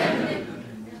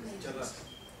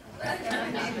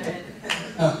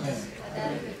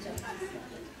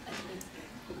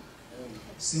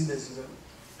እስቲ እንደዚህ ነው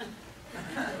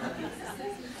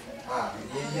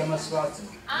የመስዋዕት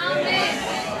ነው አሜን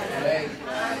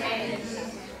አሜን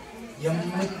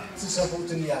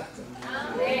የምትሰፉትን ያክል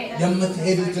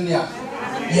የምትሄዱትን ያክል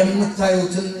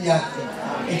የምታዩትን ያክል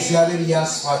እግዚአብሔር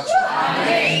ያስፋችሁ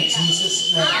አሜን ኢየሱስ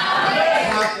ነው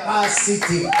ካፓሲቲ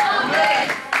አሜን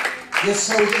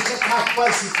የሰው ልጅ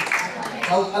ካፓሲቲ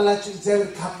ታውቃላችሁ እግዚአብሔር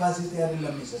ካፓሲቲ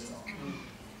አይደለም የሚሰጠው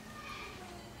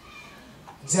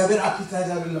እግዚአብሔር አፒታይት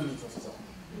አይደለም የሚከፍተው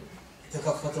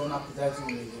የተከፈተውን አፒታይት ነው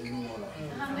የሚሞላው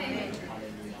አሜን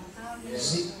ሃሌሉያ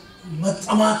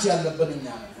መጠማት ያለብን እኛ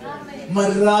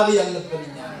መራብ ያለብን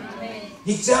እኛ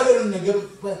የእግዚአብሔር ነገር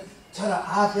ተራ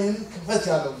አፈን ክፈት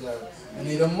ያለው እግዚአብሔር እኔ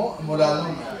ደግሞ እሞላለሁ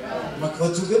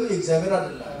መክፈቱ ግን የእግዚአብሔር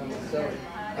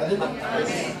አይደለም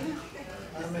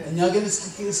እኛ ግን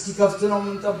እስኪ ከፍት ነው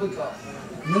የምንጠብቀው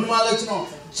ምን ማለት ነው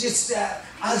just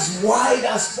as wide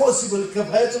as possible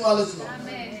ክፈት ማለት ነው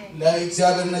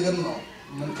ለእግዚአብሔር ነገር ነው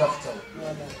ምን ከፍተው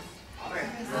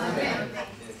አሜን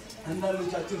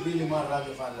አንዳንዶቻችሁ ቢል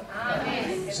ማራገፍ አለብን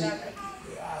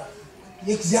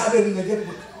የእግዚአብሔር ነገር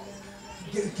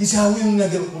ጊዜያዊው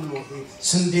ነገር ሁሉ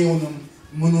ስንዴውንም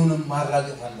ምኑንም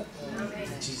ማራገፍ አለብን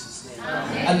ኢየሱስ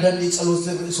አንዳንድ የጸሎት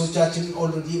ርዕሶቻችን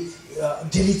ኦልሬዲ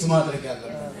ዲሊት ማድረግ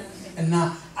አለብን እና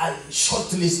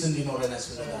ሾርት ሊስት እንዲኖረን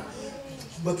ያስፈልጋል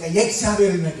በቃ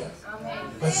የእግዚአብሔር ነገር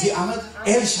በዚህ አመት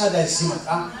ኤልሻዳይ ሲመጣ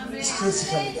ስፔስ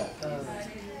ይፈልጋል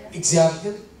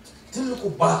እግዚአብሔር ትልቁ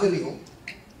ባህሪው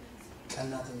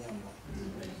ቀናተኛ ነው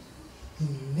he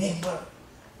never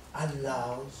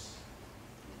allows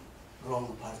wrong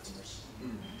partners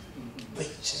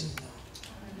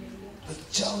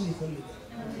ብቻውን ይፈልጋል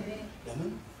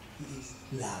ለምን he is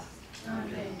love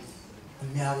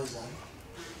የሚያበዛ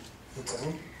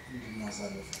ፍቅሩን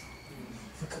እንድናሳልፍ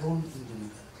ፍቅሩን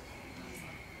እንድንገልጥ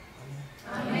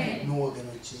አሜን ነው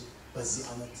ወገኖቼ በዚህ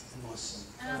አመት እንወስን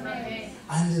አሜን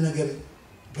አንድ ነገር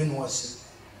ብንወስን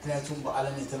ምክንያቱም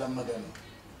በዓለም የተለመደ ነው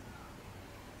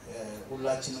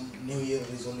ሁላችንም ኒው ኢየር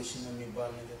ሪዞሉሽን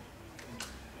የሚባል ነገር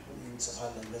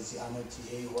እንጽፋለን በዚህ አመት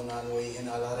ይሄ ይሆናል ወይ ይሄን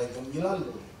አላረግም ይላሉ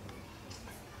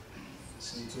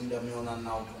ስንቱ እንደሚሆን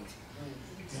አናውቅም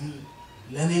ግን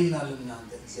ለኔና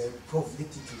ለእናንተ እግዚአብሔር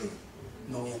ፕሮፌቲክሊ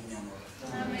ነው የሚያኖረው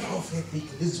ፕሮፌቲክ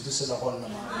ህዝብ ስለሆነ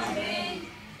ማለት አሜን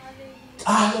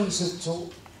ቃሉን ሰጥቶ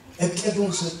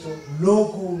እቅዱን ሰጥቶ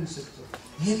ሎጎውን ሰጥቶ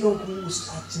የሎጎ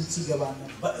ውስጣችን ሲገባና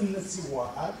በእምነት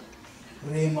ሲዋሃድ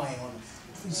ሬማ ይሆናል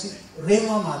ሬማ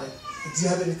ማለት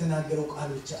እግዚአብሔር የተናገረው ቃል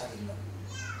ብቻ አይደለም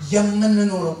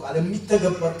የምንኖረው ቃል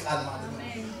የሚተገበር ቃል ማለት ነው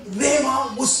ሬማ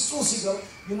ውስጡ ሲገባ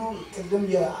ቅድም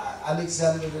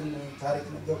የአሌክሳንደርን ታሪክ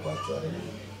ነገርኳችሁ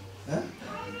አይደል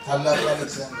ታላቁ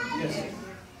አሌክሳንደር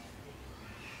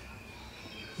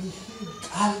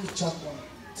ቃል ብቻ ቆመ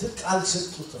ቃል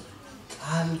ሰጥቶት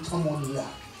ቃል ተሞላ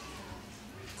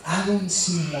ቃሉን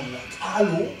ሲሞላ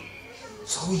ቃሉ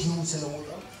ሰውየውን ስለወጣ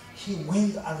he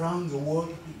went around the world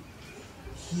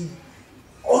he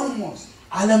almost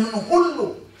ዓለምን ሁሉ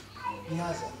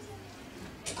ያዘ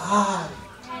ቃል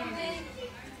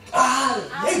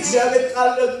የእግዚአብሔር ቃል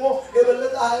ደግሞ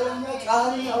የበለጠ ኃይለኛ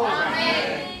ቃል ነው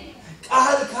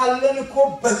ቃል ካለን እኮ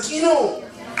በቂ ነው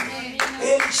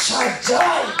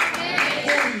ኤልሻዳይ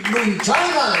ሁሉን ቻይ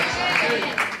ማለት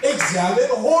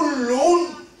እግዚአብሔር ሁሉን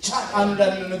ቻይ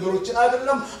አንዳንድ ነገሮችን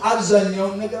አይደለም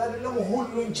አብዛኛውን ነገር አይደለም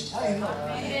ሁሉን ቻይ ነው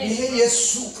ይሄ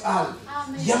የሱ ቃል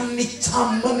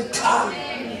የሚታመን ቃል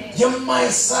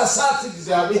የማይሳሳት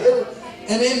እግዚአብሔር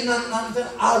እኔና እናንተ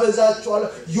አበዛችኋለሁ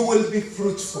you will be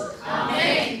fruitful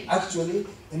amen actually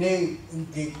እኔ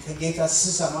ከጌታ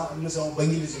ስሰማ እንሰማው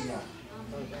በእንግሊዝኛ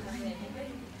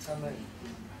አሜን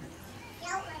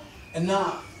እና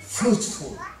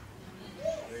fruitful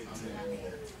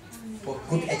for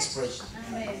good expression.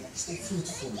 Stay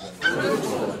fruitful.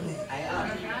 I am.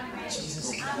 Jesus.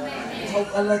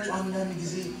 ታውቃላችሁ አንዳንድ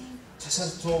ጊዜ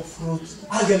ተሰርቶ ፍሩት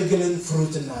አገልግለን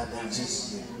ፍሩት እናለን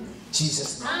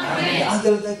Jesus.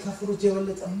 አገልጋይ ከፍሩት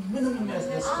የበለጠ ምንም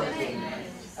የሚያስደስተው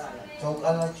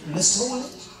ታውቃላችሁ ለሰው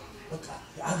ልጅ በቃ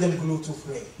የአገልግሎቱ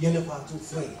ፍሬ የልፋቱ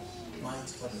ፍሬ ማየት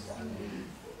ይፈልጋል።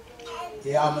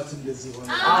 የዓመት እንደዚህ ሆነ።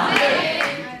 አሜን።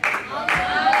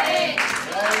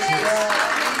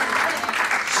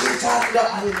 ሲታላ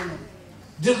አይደለም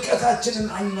ድርቀታችንን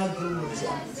አይናገሩም ለዚህ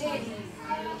ዓመት።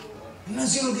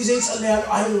 እነዚህ ጊዜ ይጸልያሉ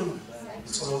አይሉም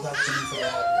ጸሎታችን ፍሬ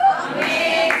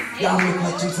አሜን።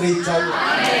 የአምልኳችን ፍሬ ይታያል።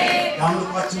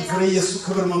 የአምልኳችን ፍሬ ኢየሱስ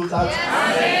ክብር መምጣት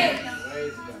አሜን።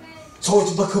 ሰዎች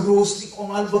በክብሩ ውስጥ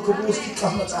ይቆማሉ በክብሩ ውስጥ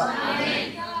ይቀመጣሉ አሜን።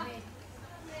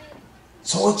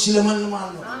 ሰዎች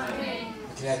ይለመልማሉ አሜን።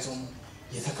 ምክንያቱም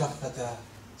የተከፈተ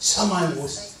ሰማይ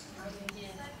ውስጥ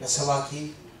ለሰባኪ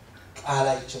ቃል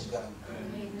አይቸገርም።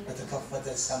 የተከፈተ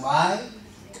ሰማይ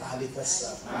ቃል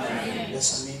ይፈሳል አሜን።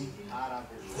 ለሰሚም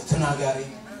ለተናጋሪ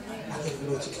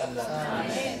አገልግሎት ይቀላል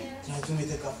አሜን። ምክንያቱም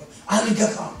የተከፈተ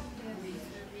አንገፋም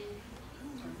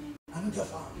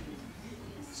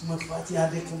መግፋት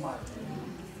ያደክማል።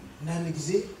 እናን ጊዜ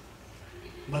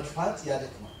መግፋት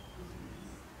ያደክማል።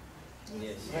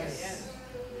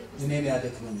 እኔን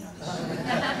ያደክመኛል።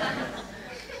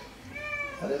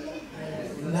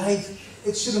 Life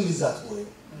it shouldn't be that way.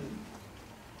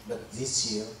 But this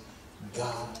year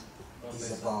God is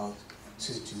about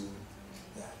to do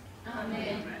that.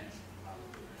 Amen.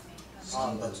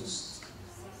 Somebody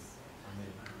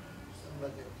Amen.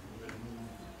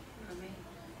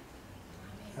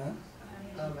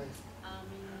 Amen.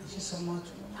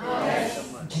 ይሰማችሁ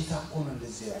ጌታ እኮ ነው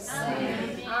እንደዚህ ያለ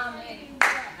አሜን።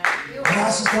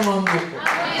 ራስ ተማምኖ እኮ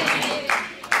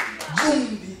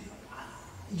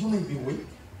you may be weak,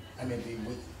 I may be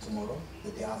weak tomorrow,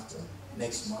 the day after,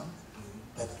 next month,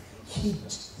 but he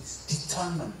is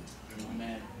determined.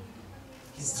 Amen.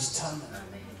 He's determined.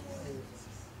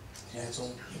 ምክንያቱም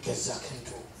የገዛ ክንዱ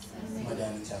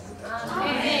መድኃኒት ያደርጋል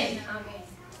አሜን።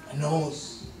 knows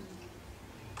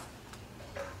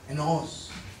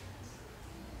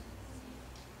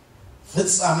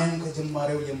ፍጻሜን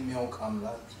ከጅማሬው የሚያውቅ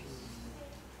አምላክ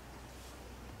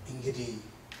እንግዲህ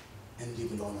እንዲህ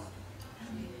ብሎናል።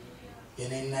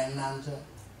 የኔና እናንተ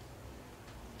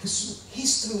ክሱ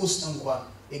ሂስትሪ ውስጥ እንኳን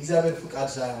የእግዚአብሔር ፍቃድ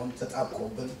ሳይሆን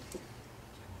ተጣብቆብን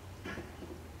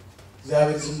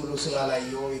እግዚአብሔር ዝም ብሎ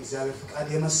ስላላየው የእግዚአብሔር ፍቃድ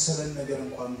የመሰለን ነገር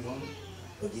እንኳን ቢሆን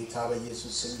በጌታ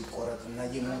በኢየሱስ ስም ይቆረጥና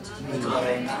ይሞት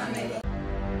እንግባራና እንበል።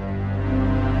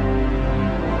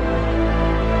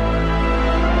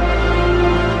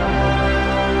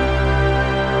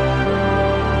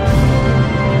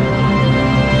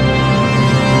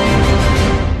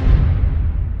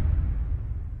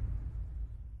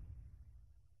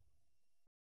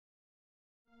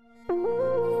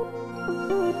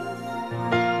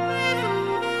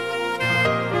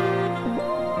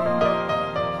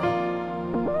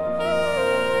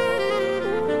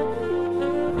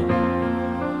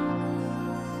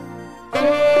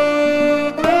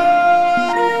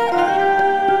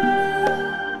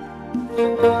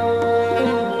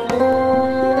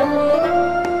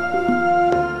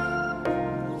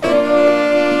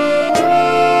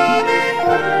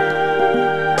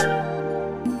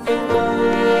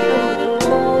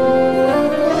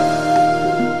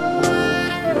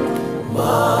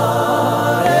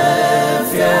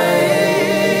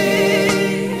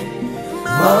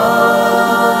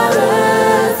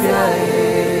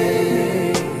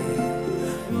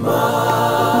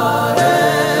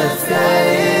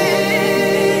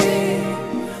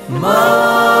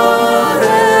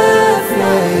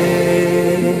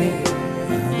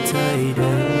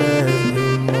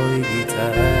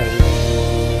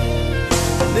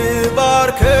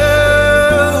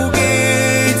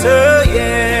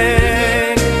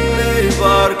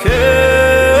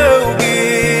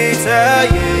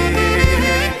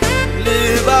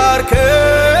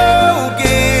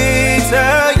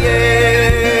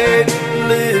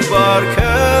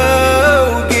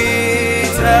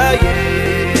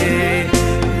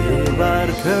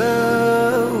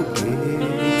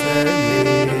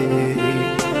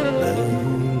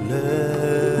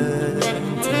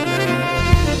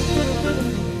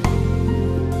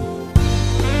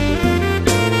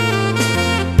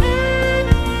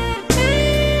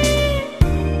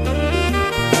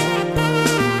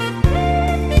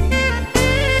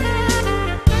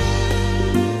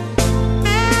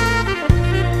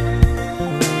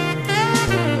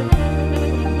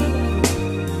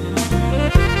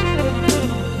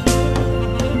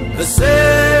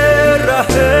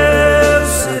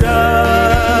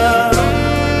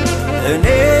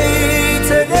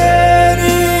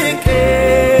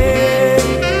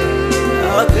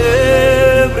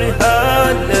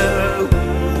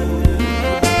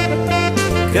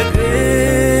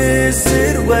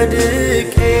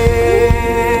 ወድቄ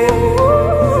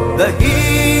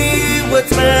በህይወት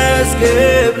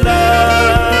መዝገብ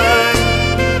ላይ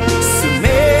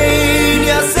ስሜን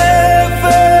ያሰፈርከው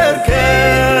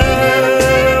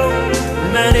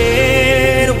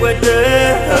መኔን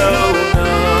ወደኸው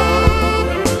ነው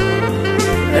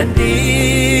እንዲህ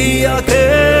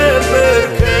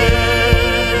ያከበርከው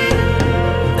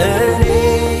እኔ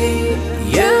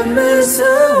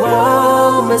የምሰዋው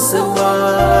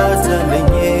መስዋዕት ነኝ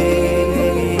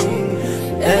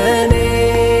እኔ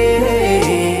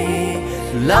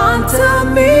ላንተ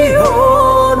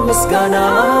ሚሆን ምስጋና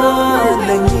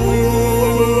አለኝ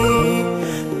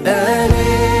እኔ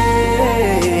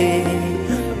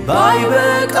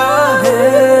ባይበቃህም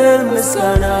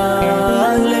ምስጋና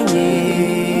አለኝ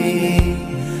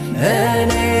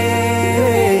እኔ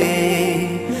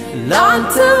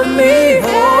ላንተ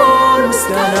ሚሆን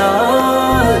ምስጋና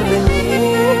አለኝ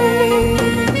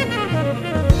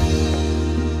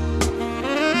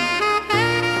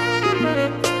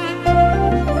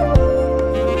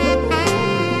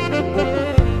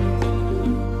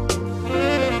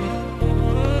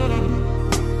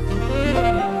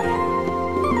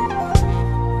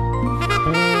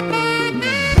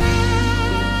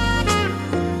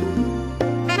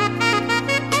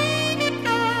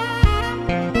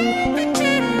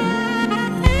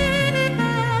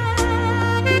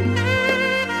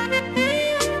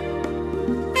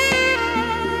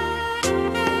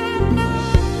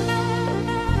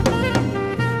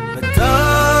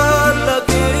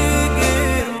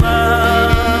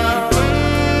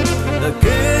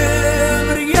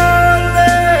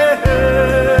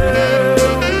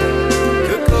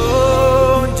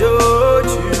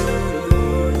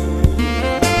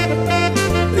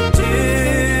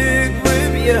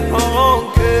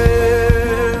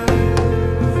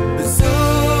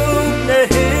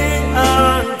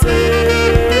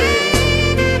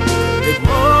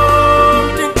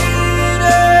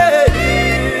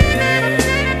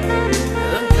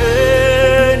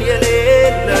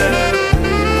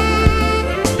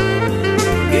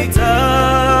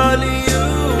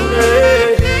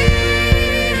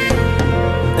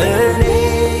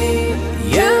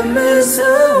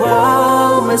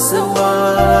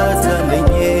መስዋዕት ነኝ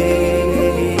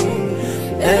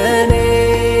እኔ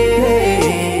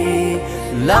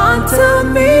ላንተ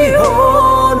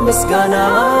ሚሆን ምስጋና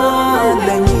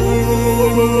አለኝ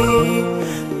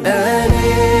እኔ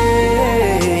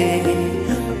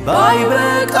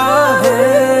ባይበቃህም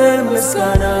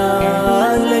ምስጋና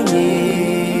አለኝ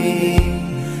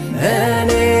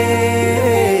እኔ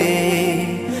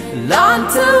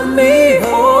ላንተ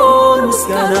ሚሆን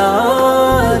ምስጋና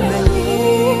አለኝ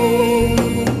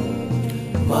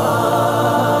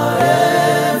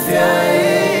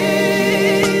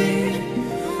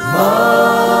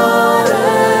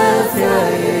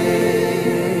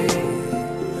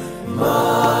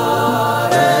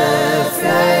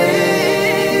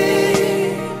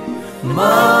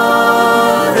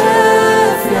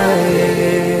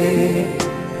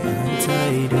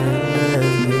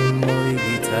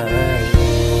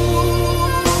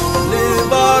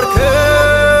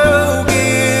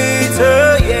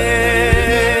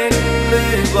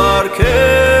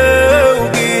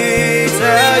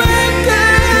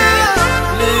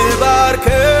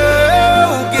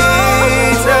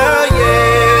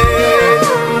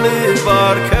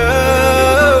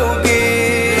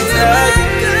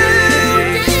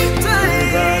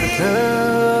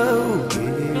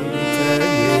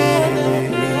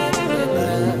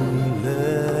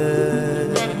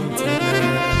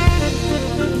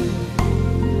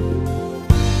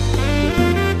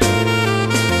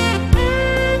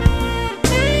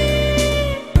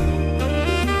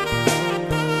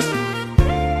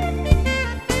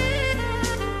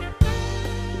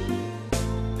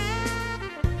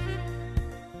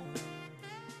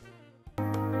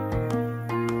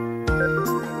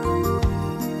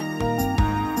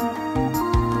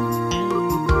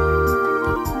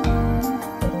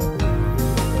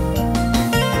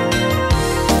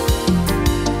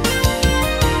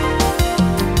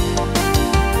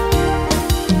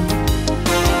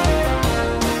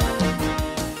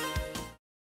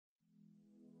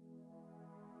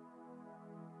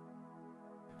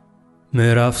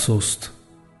ምዕራፍ 3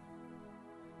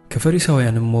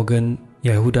 ከፈሪሳውያንም ወገን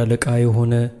የአይሁድ አለቃ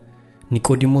የሆነ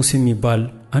ኒቆዲሞስ የሚባል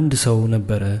አንድ ሰው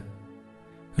ነበረ።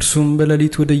 እርሱም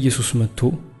በሌሊት ወደ ኢየሱስ መጥቶ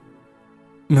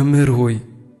መምህር ሆይ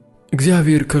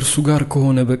እግዚአብሔር ከእርሱ ጋር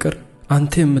ከሆነ በቀር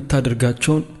አንተ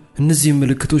የምታደርጋቸውን እነዚህ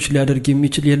ምልክቶች ሊያደርግ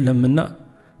የሚችል የለምና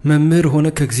መምህር ሆነ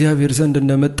ከእግዚአብሔር ዘንድ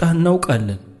እንደመጣህ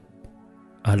እናውቃለን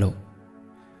አለው።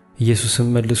 ኢየሱስም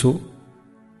መልሶ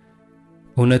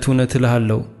እውነት እውነት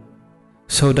እልሃለሁ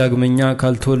ሰው ዳግመኛ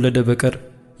ካልተወለደ በቀር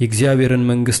የእግዚአብሔርን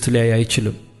መንግሥት ሊያይ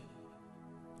አይችልም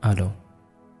አለው።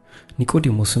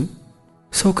 ኒቆዲሞስም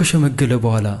ሰው ከሸመገለ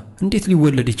በኋላ እንዴት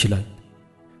ሊወለድ ይችላል?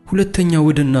 ሁለተኛ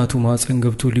ወደ እናቱ ማኅፀን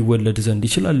ገብቶ ሊወለድ ዘንድ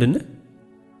ይችላልን?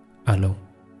 አለው።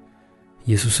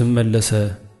 ኢየሱስም መለሰ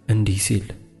እንዲህ ሲል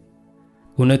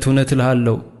እውነት እውነት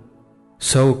እልሃለሁ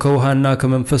ሰው ከውሃና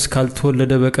ከመንፈስ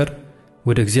ካልተወለደ በቀር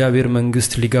ወደ እግዚአብሔር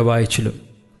መንግሥት ሊገባ አይችልም።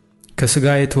 ከሥጋ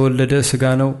የተወለደ ሥጋ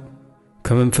ነው፣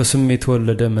 ከመንፈስም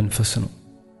የተወለደ መንፈስ ነው።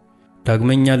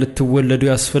 ዳግመኛ ልትወለዱ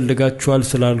ያስፈልጋችኋል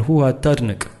ስላልሁ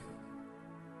አታድንቅ።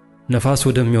 ነፋስ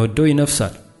ወደሚወደው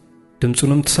ይነፍሳል፣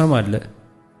 ድምፁንም ትሰማለህ፣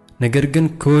 ነገር ግን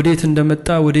ከወዴት እንደመጣ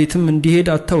ወዴትም እንዲሄድ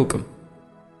አታውቅም።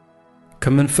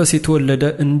 ከመንፈስ የተወለደ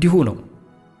እንዲሁ ነው።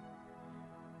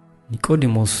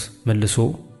 ኒቆዲሞስ መልሶ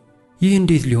ይህ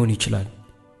እንዴት ሊሆን ይችላል?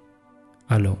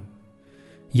 አለው።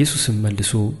 ኢየሱስም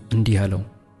መልሶ እንዲህ አለው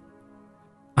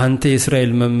አንተ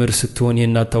የእስራኤል መምህር ስትሆን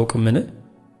ይህን አታውቅምን?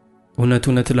 እውነት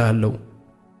እውነት እልሃለሁ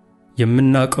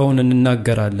የምናውቀውን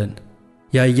እንናገራለን፣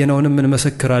 ያየነውንም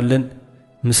እንመሰክራለን፣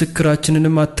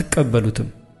 ምስክራችንንም አትቀበሉትም።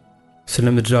 ስለ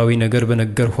ምድራዊ ነገር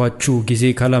በነገርኋችሁ ጊዜ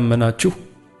ካላመናችሁ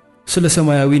ስለ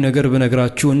ሰማያዊ ነገር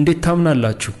በነግራችሁ እንዴት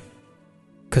ታምናላችሁ?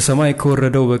 ከሰማይ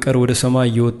ከወረደው በቀር ወደ ሰማይ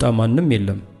የወጣ ማንም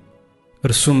የለም፣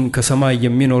 እርሱም ከሰማይ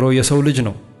የሚኖረው የሰው ልጅ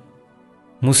ነው።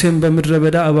 ሙሴም በምድረ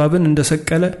በዳ እባብን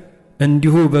እንደሰቀለ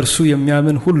እንዲሁ በእርሱ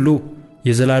የሚያምን ሁሉ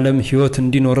የዘላለም ሕይወት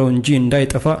እንዲኖረው እንጂ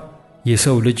እንዳይጠፋ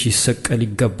የሰው ልጅ ይሰቀል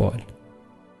ይገባዋል።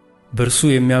 በእርሱ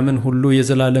የሚያምን ሁሉ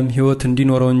የዘላለም ሕይወት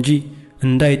እንዲኖረው እንጂ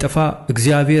እንዳይጠፋ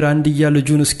እግዚአብሔር አንድያ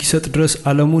ልጁን እስኪሰጥ ድረስ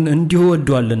ዓለሙን እንዲሁ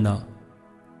ወዷልና።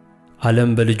 ዓለም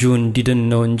በልጁ እንዲድን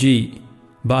ነው እንጂ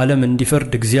በዓለም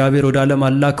እንዲፈርድ እግዚአብሔር ወደ ዓለም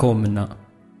አላከውምና።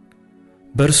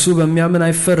 በእርሱ በሚያምን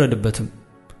አይፈረድበትም።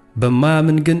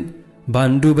 በማያምን ግን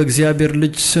በአንዱ በእግዚአብሔር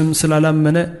ልጅ ስም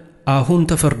ስላላመነ አሁን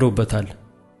ተፈርዶበታል።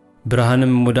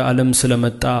 ብርሃንም ወደ ዓለም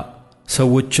ስለመጣ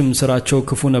ሰዎችም ሥራቸው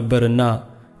ክፉ ነበርና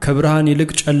ከብርሃን ይልቅ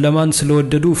ጨለማን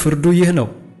ስለወደዱ ፍርዱ ይህ ነው።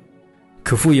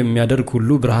 ክፉ የሚያደርግ ሁሉ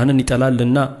ብርሃንን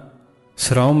ይጠላልና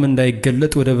ሥራውም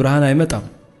እንዳይገለጥ ወደ ብርሃን አይመጣም።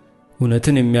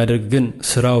 እውነትን የሚያደርግ ግን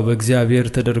ሥራው በእግዚአብሔር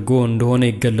ተደርጎ እንደሆነ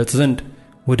ይገለጥ ዘንድ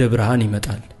ወደ ብርሃን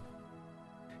ይመጣል።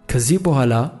 ከዚህ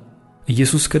በኋላ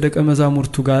ኢየሱስ ከደቀ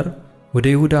መዛሙርቱ ጋር ወደ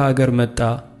ይሁዳ አገር መጣ።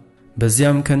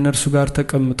 በዚያም ከእነርሱ ጋር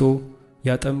ተቀምጦ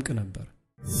ያጠምቅ ነበር።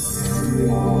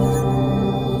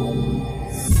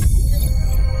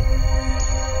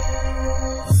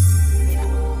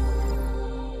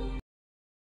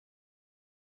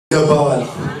 ገባዋል።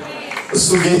 እሱ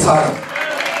ጌታ ነው።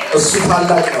 እሱ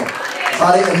ታላቅ ነው።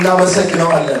 ዛሬ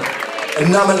እናመሰግነዋለን፣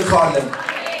 እናመልከዋለን።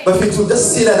 በፊቱ ደስ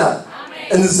ይለናል፣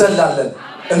 እንዘላለን፣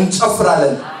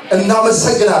 እንጨፍራለን፣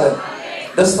 እናመሰግናለን፣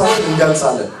 ደስታችንን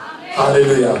እንገልጻለን።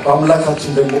 ሃሌሉያ።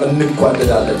 በአምላካችን ደግሞ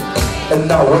እንጓደዳለን፣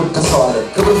 እናወድሰዋለን።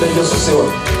 ክብር ለኢየሱስ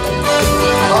ይሁን።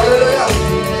 ሃሌሉያ።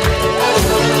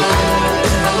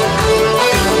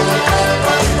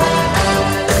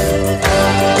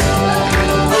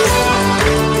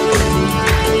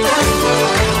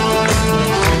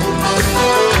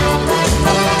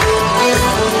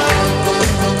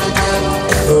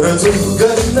 በረቱ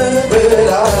ገነነ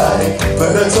በላይ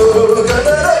በረቱ ገነነ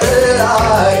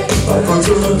በላይ ባርኮቱ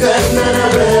ገነነ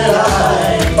በላይ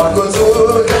ባርኮቱ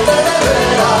ገነነ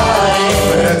በላይ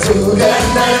በረቱ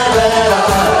ገነነ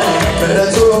በላይ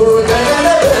በረቱ ገነነ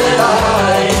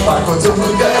በላይ ባርኮቱ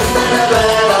ገነነ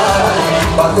በላይ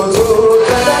ባርኮቱ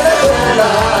ገነነ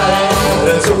በላይ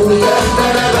በረቱ ገነነ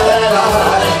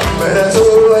በላይ በረቱ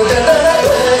ገነነ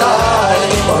በላይ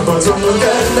ባርኮቱ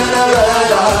ገነነ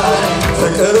በላይ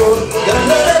ፍቅሩ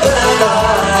ገነነ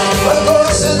በላይ በጎ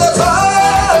ስጦታ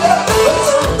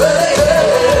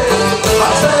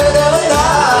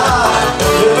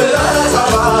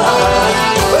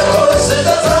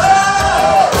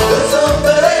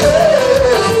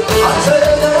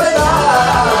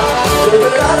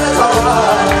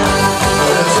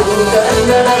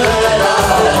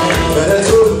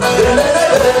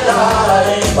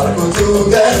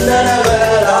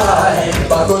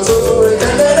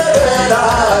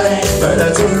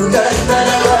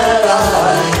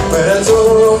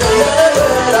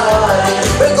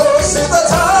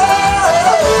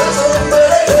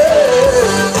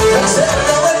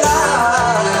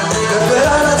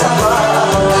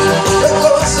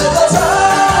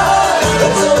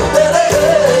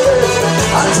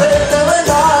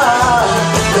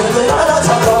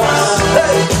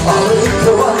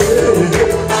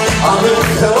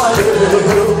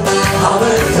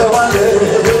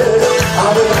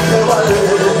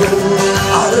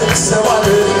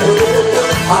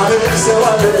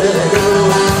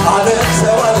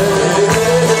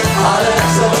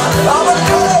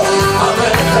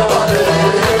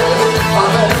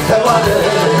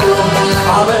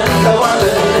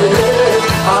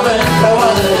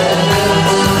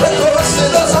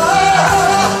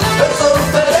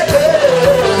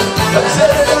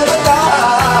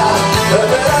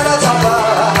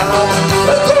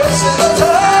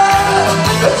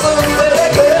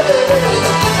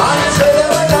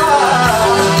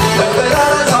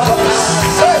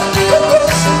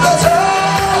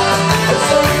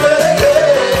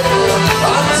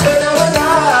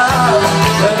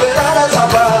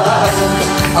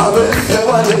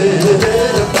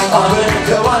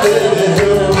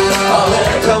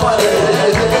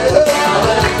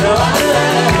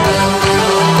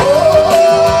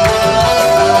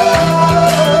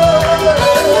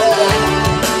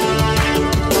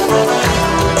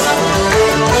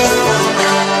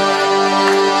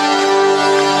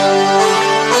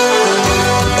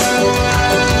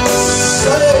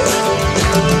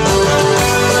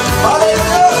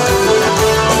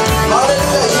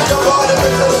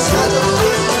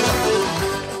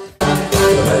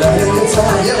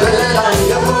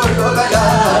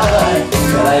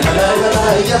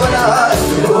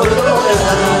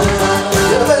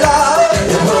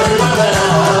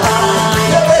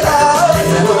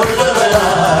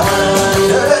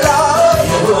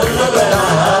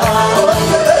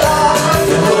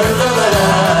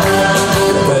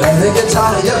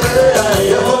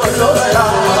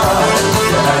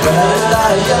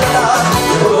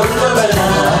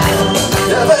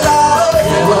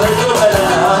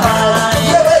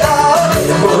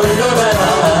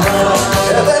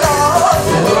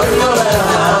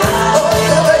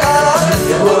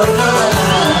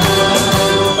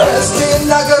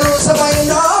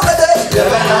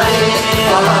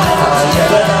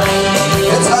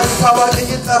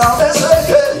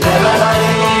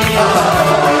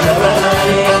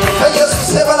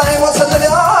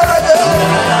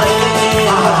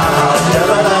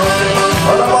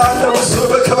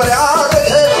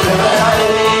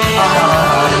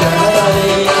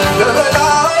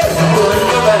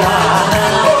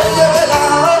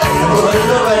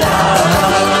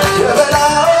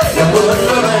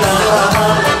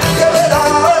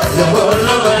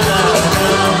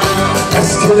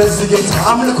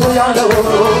አምልኮ ያለው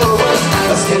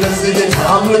እስኪ ለዚህ ጌታ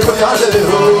አምልኮ ያለው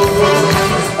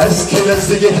እስኪ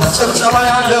ለዚህ ጌታ ጭብጨባ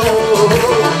ያለው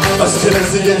እስኪ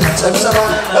ለዚህ ጌታ ጭብጨባ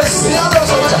እስኪ ያለው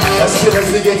ሰው እስኪ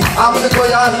ለዚህ ጌታ አምልኮ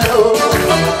ያለው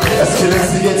እስኪ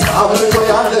ለዚህ ጌታ አምልኮ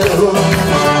ያለው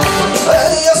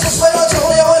ኢየሱስ በሕይወቱ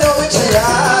የሆነው ብቻ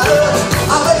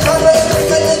አመልካለ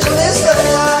ከእጁ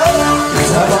ይስከኛ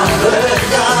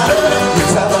ተባረከ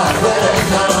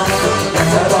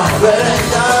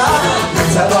ተባረከ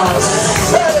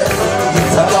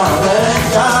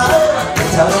ተባረከ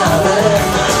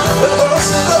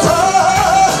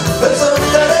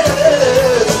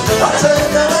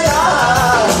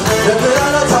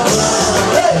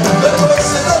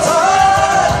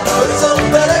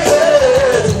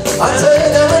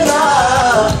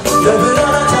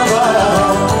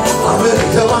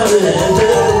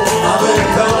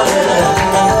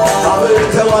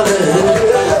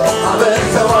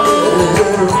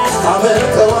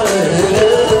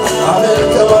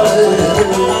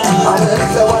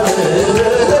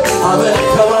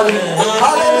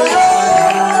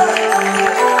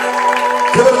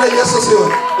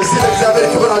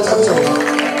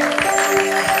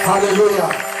ሃሌሉያ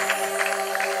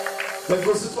በጎ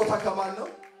ስጦታ ከማን ነው?